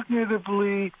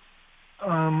cognitively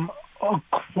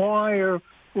acquire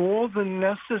all the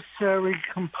necessary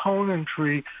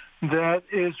componentry that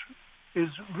is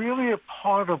really a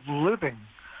part of living,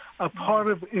 a part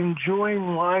of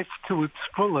enjoying life to its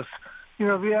fullest. The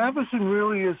Avicent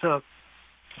really is a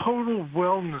total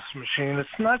wellness machine.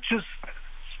 It's not just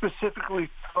specifically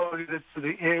targeted to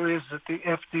the areas that the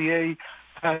FDA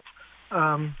has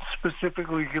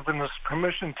specifically given us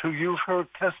permission to. You've heard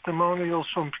testimonials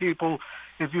from people,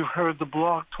 if you've heard the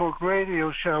Blog Talk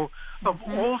Radio show, of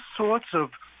all sorts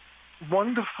of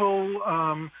wonderful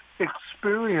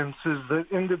experiences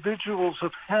that individuals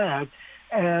have had.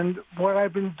 And what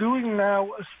I've been doing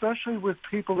now, especially with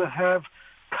people that have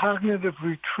cognitive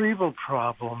retrieval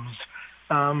problems,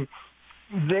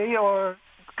 they are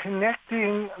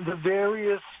connecting the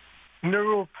various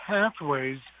neural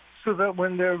pathways so that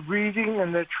when they're reading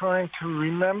and they're trying to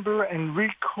remember and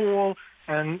recall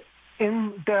and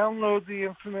download the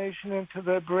information into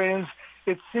their brains,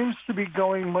 it seems to be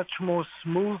going much more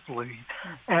smoothly,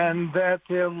 and that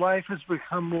their life has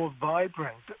become more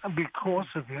vibrant because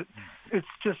of it. It's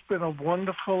just been a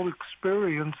wonderful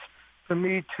experience for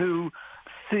me to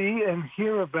see and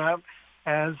hear about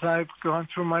as I've gone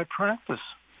through my practice.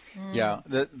 Yeah,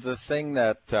 the thing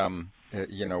that,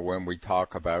 when we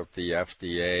talk about the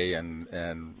FDA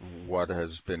and what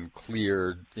has been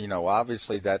cleared,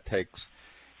 obviously that takes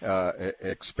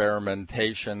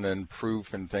experimentation and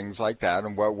proof and things like that.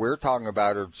 And what we're talking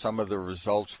about are some of the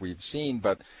results we've seen.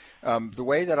 But the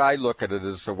way that I look at it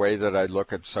is the way that I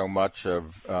look at so much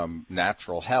of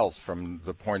natural health from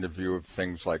the point of view of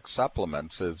things like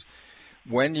supplements is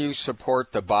when you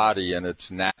support the body in its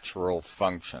natural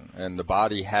function, and the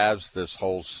body has this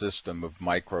whole system of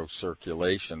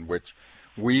microcirculation, which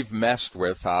we've messed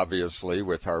with, obviously,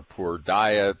 with our poor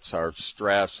diets, our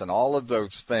stress, and all of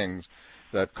those things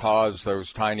that cause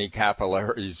those tiny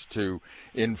capillaries to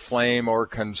inflame or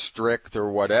constrict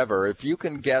or whatever. If you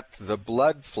can get the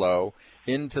blood flow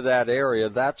into that area,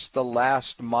 that's the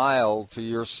last mile to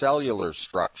your cellular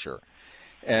structure.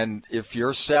 And if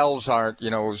your cells aren't,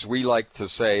 as we like to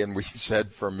say, and we've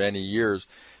said for many years,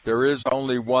 there is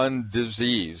only one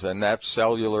disease, and that's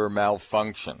cellular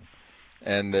malfunction.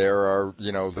 And there are,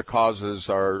 the causes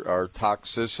are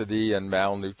toxicity and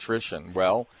malnutrition.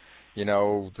 Well,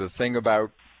 The thing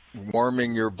about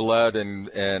warming your blood and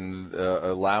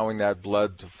allowing that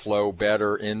blood to flow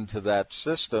better into that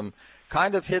system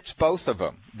kind of hits both of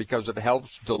them, because it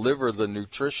helps deliver the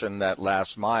nutrition that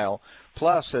last mile,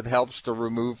 plus it helps to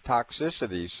remove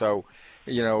toxicity. So,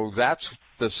 that's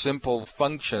the simple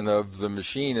function of the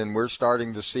machine, and we're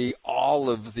starting to see all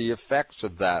of the effects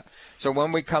of that. So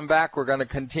when we come back, we're going to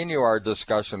continue our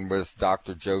discussion with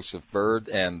Dr. Joseph Bird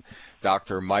and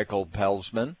Dr. Michael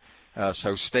Pelzman.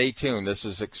 So stay tuned. This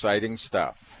is exciting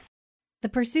stuff. The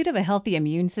pursuit of a healthy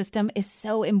immune system is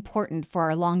so important for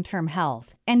our long-term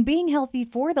health. And being healthy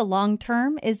for the long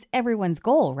term is everyone's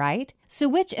goal, right? So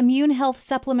which immune health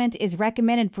supplement is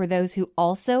recommended for those who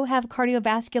also have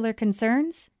cardiovascular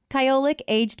concerns? Kyolic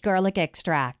Aged Garlic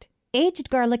Extract. Aged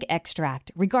garlic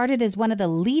extract, regarded as one of the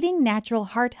leading natural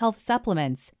heart health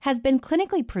supplements, has been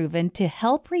clinically proven to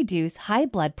help reduce high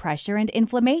blood pressure and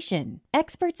inflammation.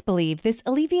 Experts believe this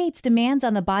alleviates demands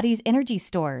on the body's energy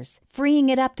stores, freeing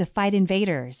it up to fight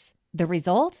invaders. The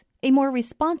result? A more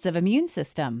responsive immune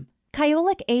system.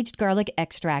 Kyolic Aged Garlic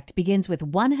Extract begins with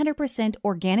 100%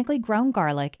 organically grown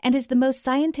garlic and is the most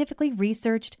scientifically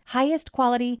researched, highest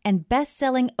quality, and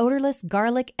best-selling odorless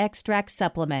garlic extract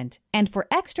supplement. And for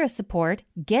extra support,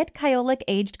 get Kyolic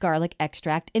Aged Garlic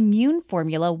Extract Immune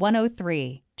Formula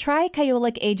 103. Try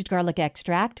Kyolic Aged Garlic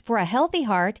Extract for a healthy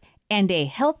heart and a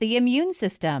healthy immune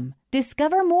system.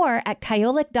 Discover more at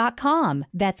kyolic.com.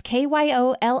 That's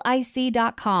KYOLIC.com.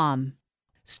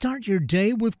 Start your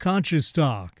day with Conscious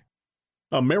Talk.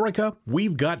 America,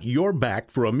 we've got your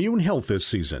back for immune health this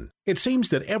season. It seems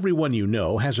that everyone you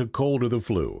know has a cold or the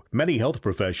flu. Many health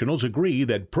professionals agree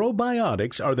that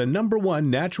probiotics are the #1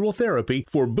 natural therapy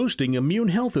for boosting immune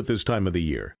health at this time of the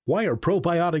year. Why are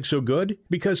probiotics so good?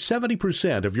 Because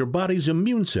 70% of your body's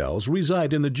immune cells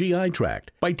reside in the GI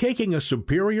tract. By taking a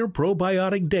superior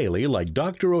probiotic daily like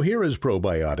Dr. Ohhira's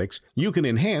probiotics, you can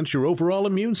enhance your overall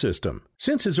immune system.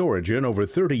 Since its origin over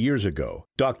 30 years ago,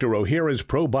 Dr. Ohhira's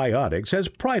probiotics has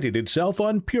prided itself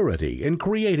on purity in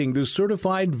creating the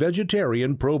certified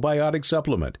vegetarian probiotic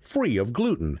supplement, free of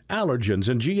gluten, allergens,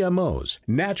 and GMOs.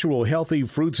 Natural healthy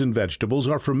fruits and vegetables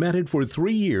are fermented for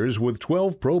 3 years with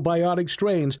 12 probiotic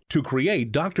strains to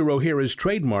create Dr. Ohhira's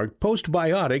trademark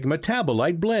postbiotic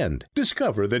metabolite blend.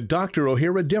 Discover the Dr.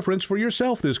 Ohhira difference for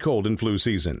yourself this cold and flu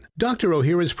season. Dr.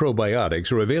 Ohhira's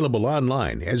probiotics are available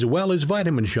online as well as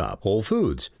Vitamin Shop, Whole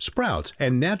Foods, Sprouts,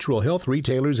 and natural health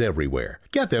retailers everywhere.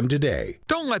 Get them today.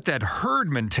 Don't let that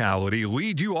herd mentality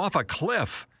lead you off a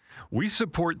cliff. We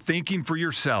support thinking for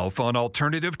yourself on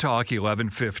Alternative Talk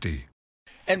 1150.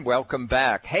 And welcome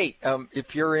back. Hey,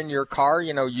 if you're in your car,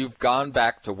 you've gone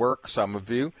back to work, some of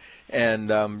you, and,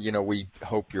 we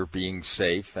hope you're being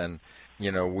safe. And,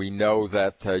 we know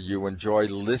that you enjoy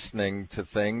listening to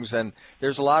things, and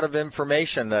there's a lot of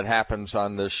information that happens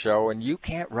on this show, and you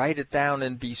can't write it down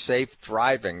and be safe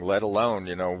driving, let alone,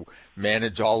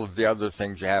 manage all of the other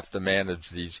things you have to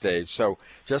manage these days. So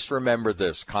just remember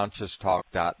this,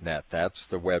 conscioustalk.net. That's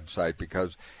the website,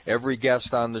 because every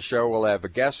guest on the show will have a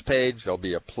guest page. There'll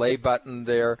be a play button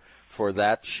there for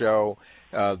that show.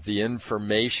 The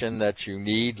information that you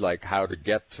need, like how to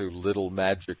get to Little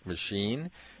Magic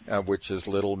Machine, which is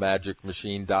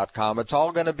littlemagicmachine.com. It's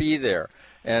all going to be there.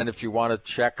 And if you want to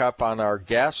check up on our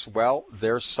guests, well,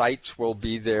 their sites will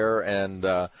be there,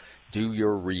 and do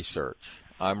your research.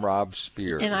 I'm Rob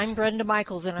Spears. And I'm Brenda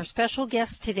Michaels, and our special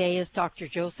guest today is Dr.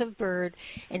 Joseph Bird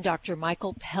and Dr.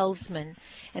 Michael Pelzman.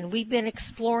 And we've been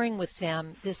exploring with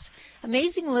them this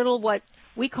amazing little, what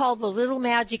we call the Little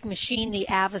Magic Machine, the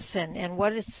Avacen, and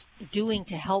what it's doing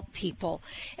to help people.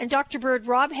 And Dr. Bird,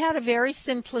 Rob had a very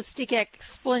simplistic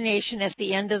explanation at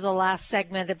the end of the last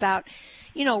segment about,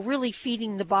 really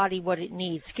feeding the body what it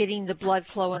needs, getting the blood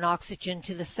flow and oxygen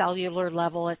to the cellular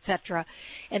level, etc.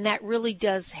 And that really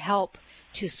does help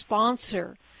to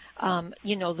sponsor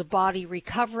the body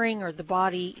recovering, or the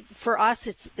body, for us,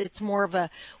 it's more of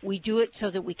we do it so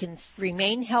that we can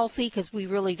remain healthy, because we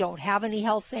really don't have any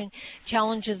health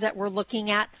challenges that we're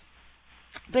looking at.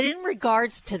 But in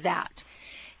regards to that,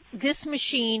 this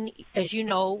machine, as you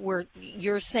know,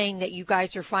 you're saying that you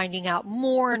guys are finding out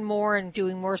more and more and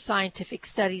doing more scientific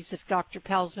studies, as Dr.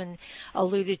 Pelzman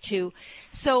alluded to.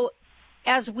 So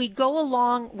as we go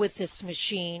along with this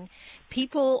machine,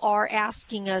 people are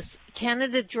asking us, can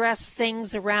it address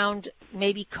things around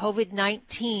maybe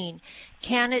COVID-19?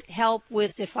 Can it help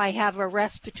with if I have a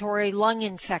respiratory lung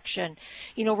infection?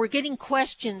 We're getting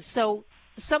questions. So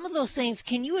some of those things,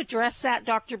 can you address that,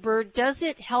 Dr. Bird? Does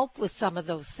it help with some of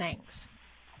those things?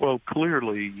 Well,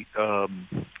 clearly,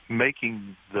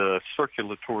 making the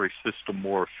circulatory system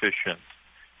more efficient,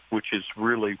 which is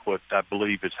really what I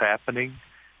believe is happening,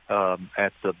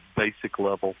 at the basic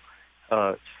level,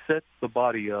 sets the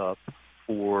body up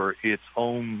for its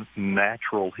own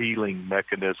natural healing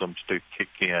mechanisms to kick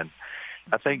in.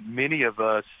 I think many of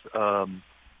us don't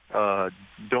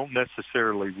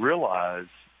necessarily realize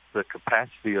the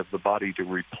capacity of the body to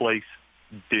replace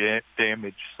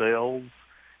damaged cells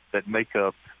that make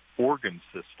up organ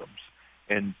systems.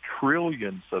 And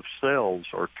trillions of cells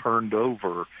are turned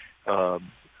over,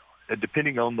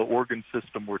 depending on the organ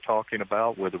system we're talking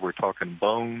about, whether we're talking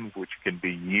bone, which can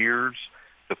be years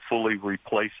to fully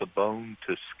replace a bone,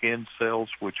 to skin cells,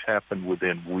 which happen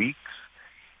within weeks.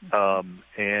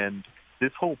 And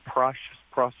this whole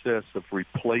process of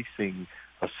replacing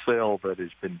a cell that has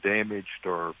been damaged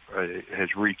or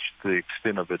has reached the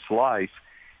extent of its life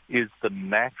is the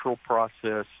natural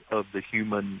process of the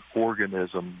human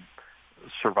organism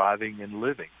surviving and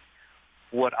living.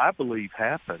 What I believe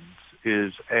happens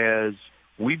is as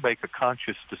we make a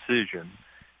conscious decision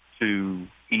to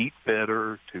eat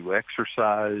better, to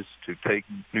exercise, to take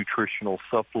nutritional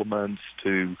supplements,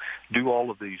 to do all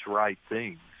of these right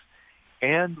things,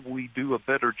 and we do a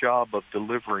better job of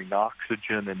delivering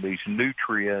oxygen and these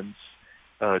nutrients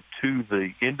to the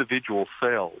individual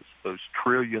cells, those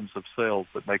trillions of cells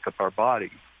that make up our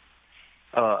body.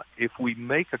 If we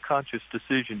make a conscious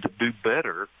decision to do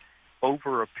better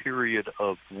over a period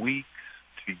of weeks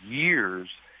to years,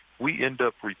 we end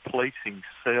up replacing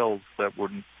cells that were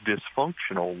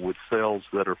dysfunctional with cells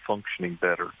that are functioning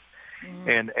better.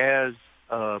 And as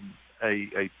a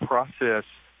process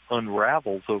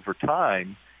unravels over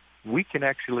time, we can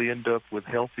actually end up with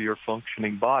healthier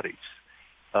functioning bodies.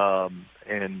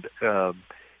 And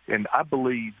I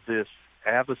believe this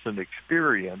Avacen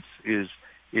experience is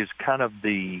kind of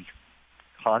the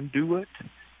conduit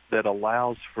that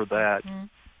allows for that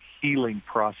healing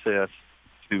process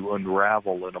to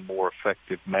unravel in a more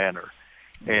effective manner.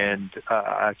 And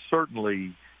I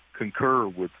certainly concur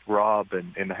with Rob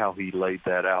and how he laid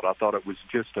that out. I thought it was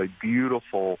just a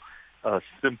beautiful,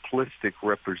 simplistic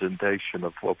representation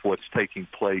of what's taking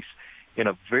place in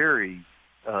a very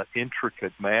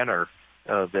intricate manner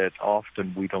that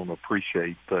often we don't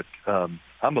appreciate. But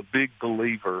I'm a big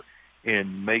believer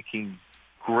in making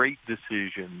great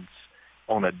decisions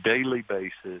on a daily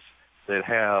basis that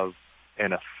have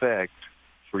an effect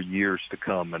for years to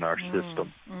come in our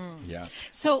system. Yeah.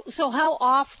 So how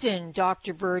often,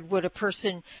 Dr. Bird, would a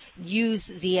person use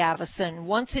the Avacen?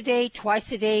 Once a day,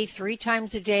 twice a day, 3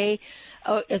 times a day,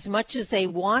 as much as they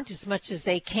want, as much as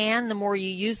they can? The more you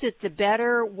use it, the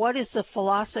better. What is the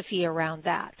philosophy around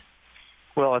that?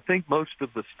 Well, I think most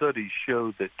of the studies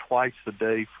show that twice a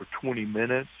day for 20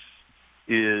 minutes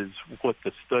is what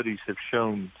the studies have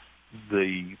shown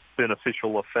the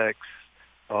beneficial effects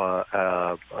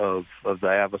of the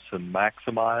Avacen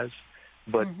maximize.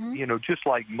 But, you know, just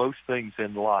like most things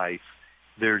in life,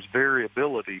 there's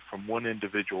variability from one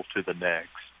individual to the next.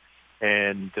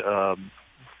 And,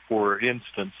 for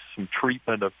instance, some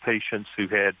treatment of patients who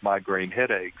had migraine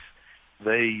headaches,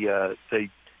 they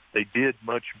did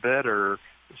much better,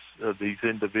 these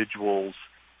individuals,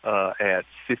 at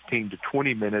 15 to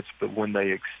 20 minutes, but when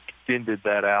they extended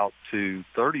that out to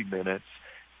 30 minutes,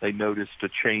 they noticed a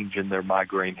change in their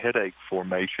migraine headache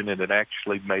formation, and it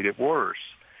actually made it worse.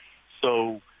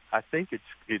 So I think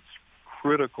it's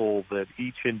critical that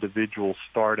each individual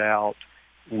start out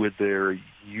with their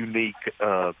unique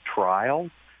trial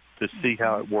to see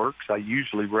how it works. I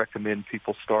usually recommend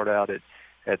people start out at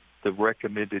the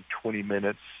recommended 20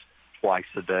 minutes twice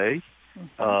a day.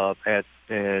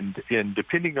 And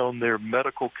depending on their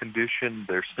medical condition,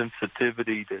 their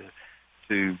sensitivity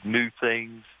to new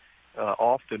things,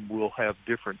 often we'll have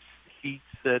different heat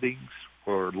settings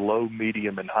for low,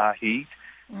 medium, and high heat.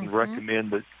 And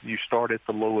recommend that you start at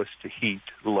the lowest heat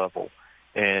level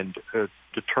and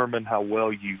determine how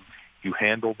well you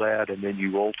handle that, and then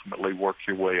you ultimately work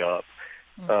your way up.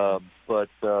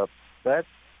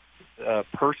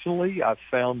 Personally, I've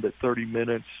found that 30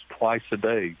 minutes twice a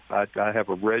day. I have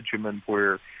a regimen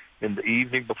where in the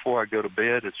evening before I go to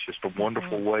bed, it's just a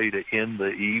wonderful way to end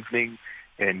the evening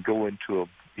and go into a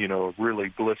really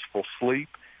blissful sleep.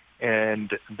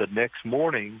 And the next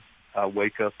morning, I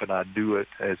wake up and I do it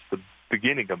as the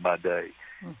beginning of my day.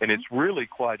 And it's really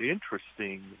quite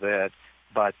interesting that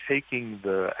by taking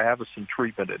the Avacen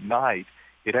treatment at night,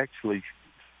 it actually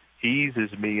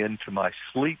eases me into my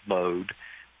sleep mode.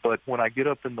 But when I get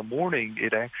up in the morning,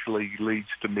 it actually leads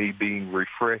to me being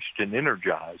refreshed and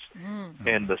energized.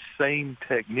 And the same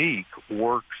technique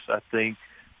works, I think,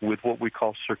 with what we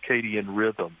call circadian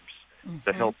rhythms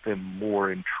to help them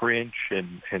more entrench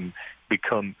and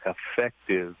become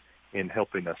effective in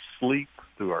helping us sleep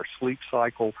through our sleep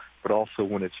cycle, but also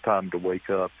when it's time to wake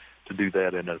up, to do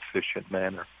that in an efficient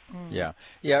manner. Yeah.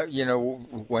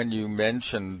 When you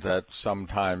mentioned that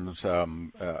sometimes,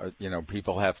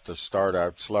 people have to start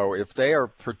out slow, if they are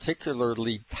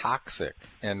particularly toxic,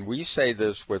 and we say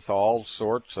this with all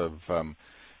sorts of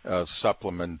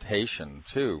supplementation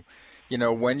too,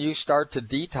 when you start to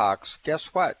detox,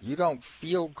 guess what? You don't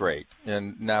feel great.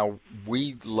 And now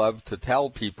we love to tell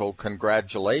people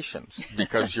congratulations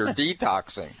because you're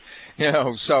detoxing.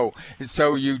 So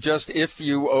you just, if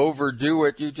you overdo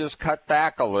it, you just cut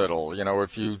back a little.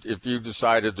 If you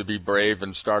decided to be brave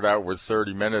and start out with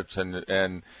 30 minutes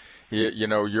and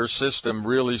your system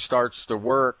really starts to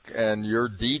work and you're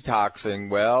detoxing,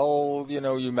 well,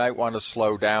 you might want to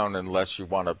slow down unless you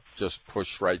want to just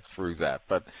push right through that.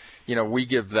 But, we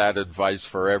give that advice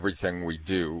for everything we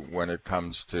do when it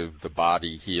comes to the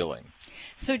body healing.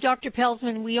 So, Dr.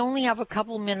 Pelzman, we only have a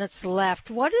couple minutes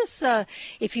left. What is,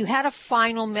 if you had a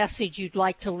final message you'd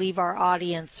like to leave our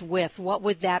audience with, what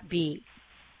would that be?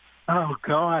 Oh,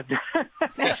 God.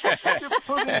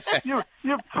 You're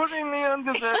putting me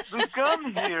under the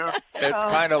gun here. It's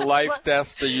kind of life,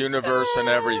 death, the universe, and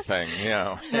everything,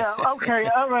 Yeah, okay.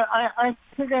 All right. I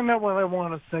think I know what I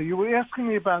want to say. You were asking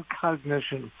me about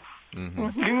cognition.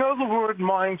 Mm-hmm. You know the word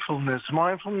mindfulness.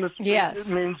 Mindfulness yes.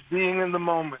 It means being in the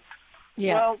moment.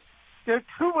 Yes. Well, there are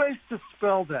two ways to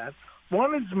spell that.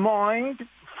 One is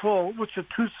mindful, which are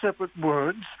two separate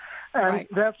words. And right.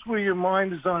 that's where your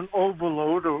mind is on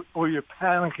overload or you're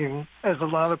panicking, as a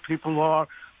lot of people are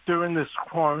during this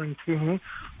quarantine.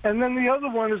 And then the other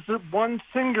one is the one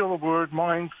singular word,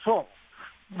 mindful,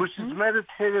 which is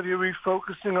meditative. You're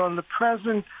refocusing on the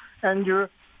present, and you're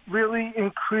really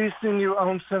increasing your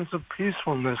own sense of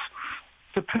peacefulness.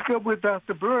 To pick up where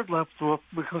Dr. Bird left off,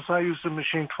 because I use the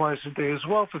machine twice a day as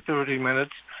well for 30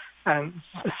 minutes, and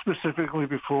specifically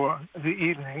before the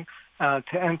evening to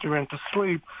enter into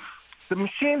sleep, the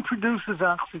machine produces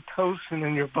oxytocin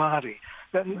in your body.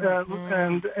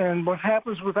 And what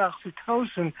happens with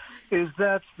oxytocin is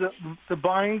that's the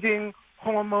binding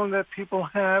hormone that people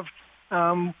have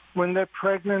when they're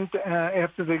pregnant,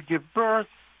 after they give birth.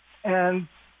 And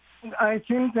I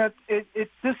think that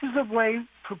this is a way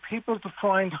for people to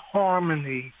find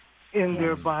harmony in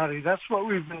their body. That's what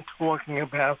we've been talking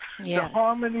about. Yes. The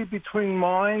harmony between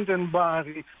mind and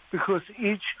body, because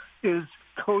each is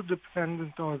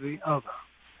codependent on the other.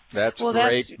 That's a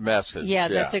great message. Yeah,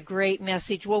 that's a great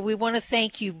message. Well, we want to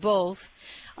thank you both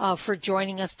for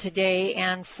joining us today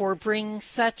and for bringing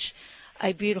such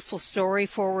a beautiful story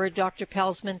forward. Dr.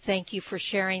 Pelzman, thank you for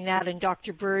sharing that, and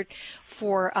Dr. Bird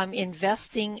for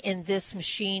investing in this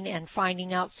machine and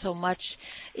finding out so much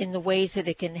in the ways that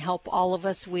it can help all of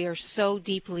us. We are so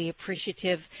deeply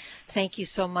appreciative. Thank you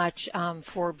so much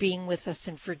for being with us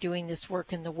and for doing this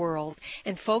work in the world.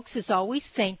 And folks, as always,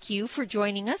 thank you for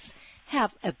joining us.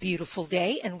 Have a beautiful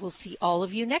day, and we'll see all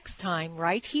of you next time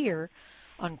right here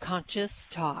on Conscious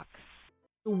Talk.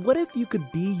 What if you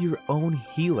could be your own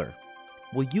healer?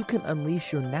 Well, you can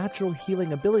unleash your natural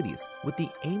healing abilities with the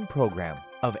AIM program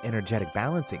of energetic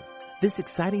balancing. This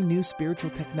exciting new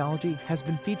spiritual technology has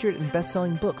been featured in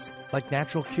best-selling books like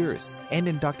Natural Cures, and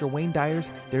in Dr. Wayne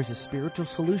Dyer's There's a Spiritual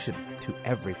Solution to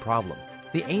Every Problem.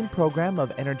 The AIM program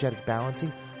of energetic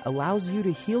balancing allows you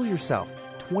to heal yourself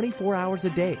 24 hours a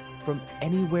day from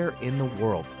anywhere in the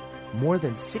world. More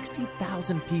than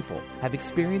 60,000 people have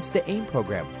experienced the AIM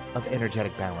program of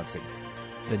energetic balancing.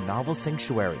 The novel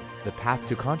Sanctuary, The Path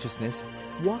to Consciousness,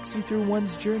 walks you through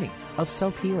one's journey of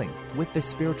self-healing with this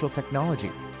spiritual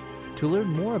technology. To learn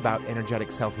more about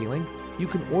energetic self-healing, you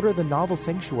can order the novel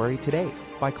Sanctuary today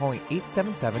by calling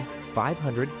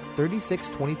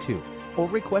 877-500-3622 or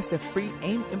request a free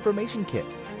AIM information kit.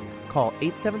 Call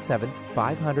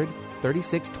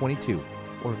 877-500-3622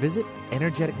 or visit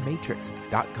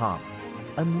energeticmatrix.com.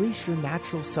 Unleash your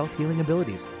natural self-healing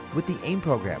abilities with the AIM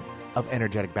program of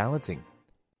energetic balancing.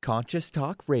 Conscious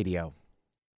Talk Radio.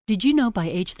 Did you know by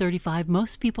age 35,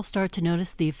 most people start to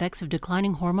notice the effects of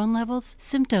declining hormone levels?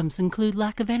 Symptoms include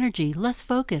lack of energy, less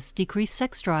focus, decreased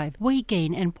sex drive, weight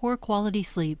gain, and poor quality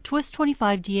sleep. Twist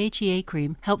 25 DHEA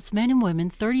cream helps men and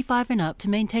women 35 and up to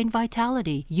maintain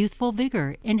vitality, youthful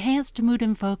vigor, enhanced mood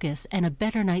and focus, and a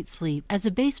better night's sleep. As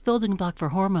a base building block for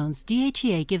hormones,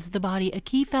 DHEA gives the body a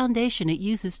key foundation it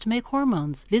uses to make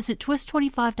hormones. Visit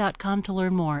twist25.com to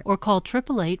learn more or call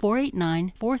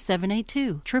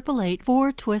 888-489-4782.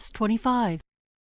 888-4-TWIST25.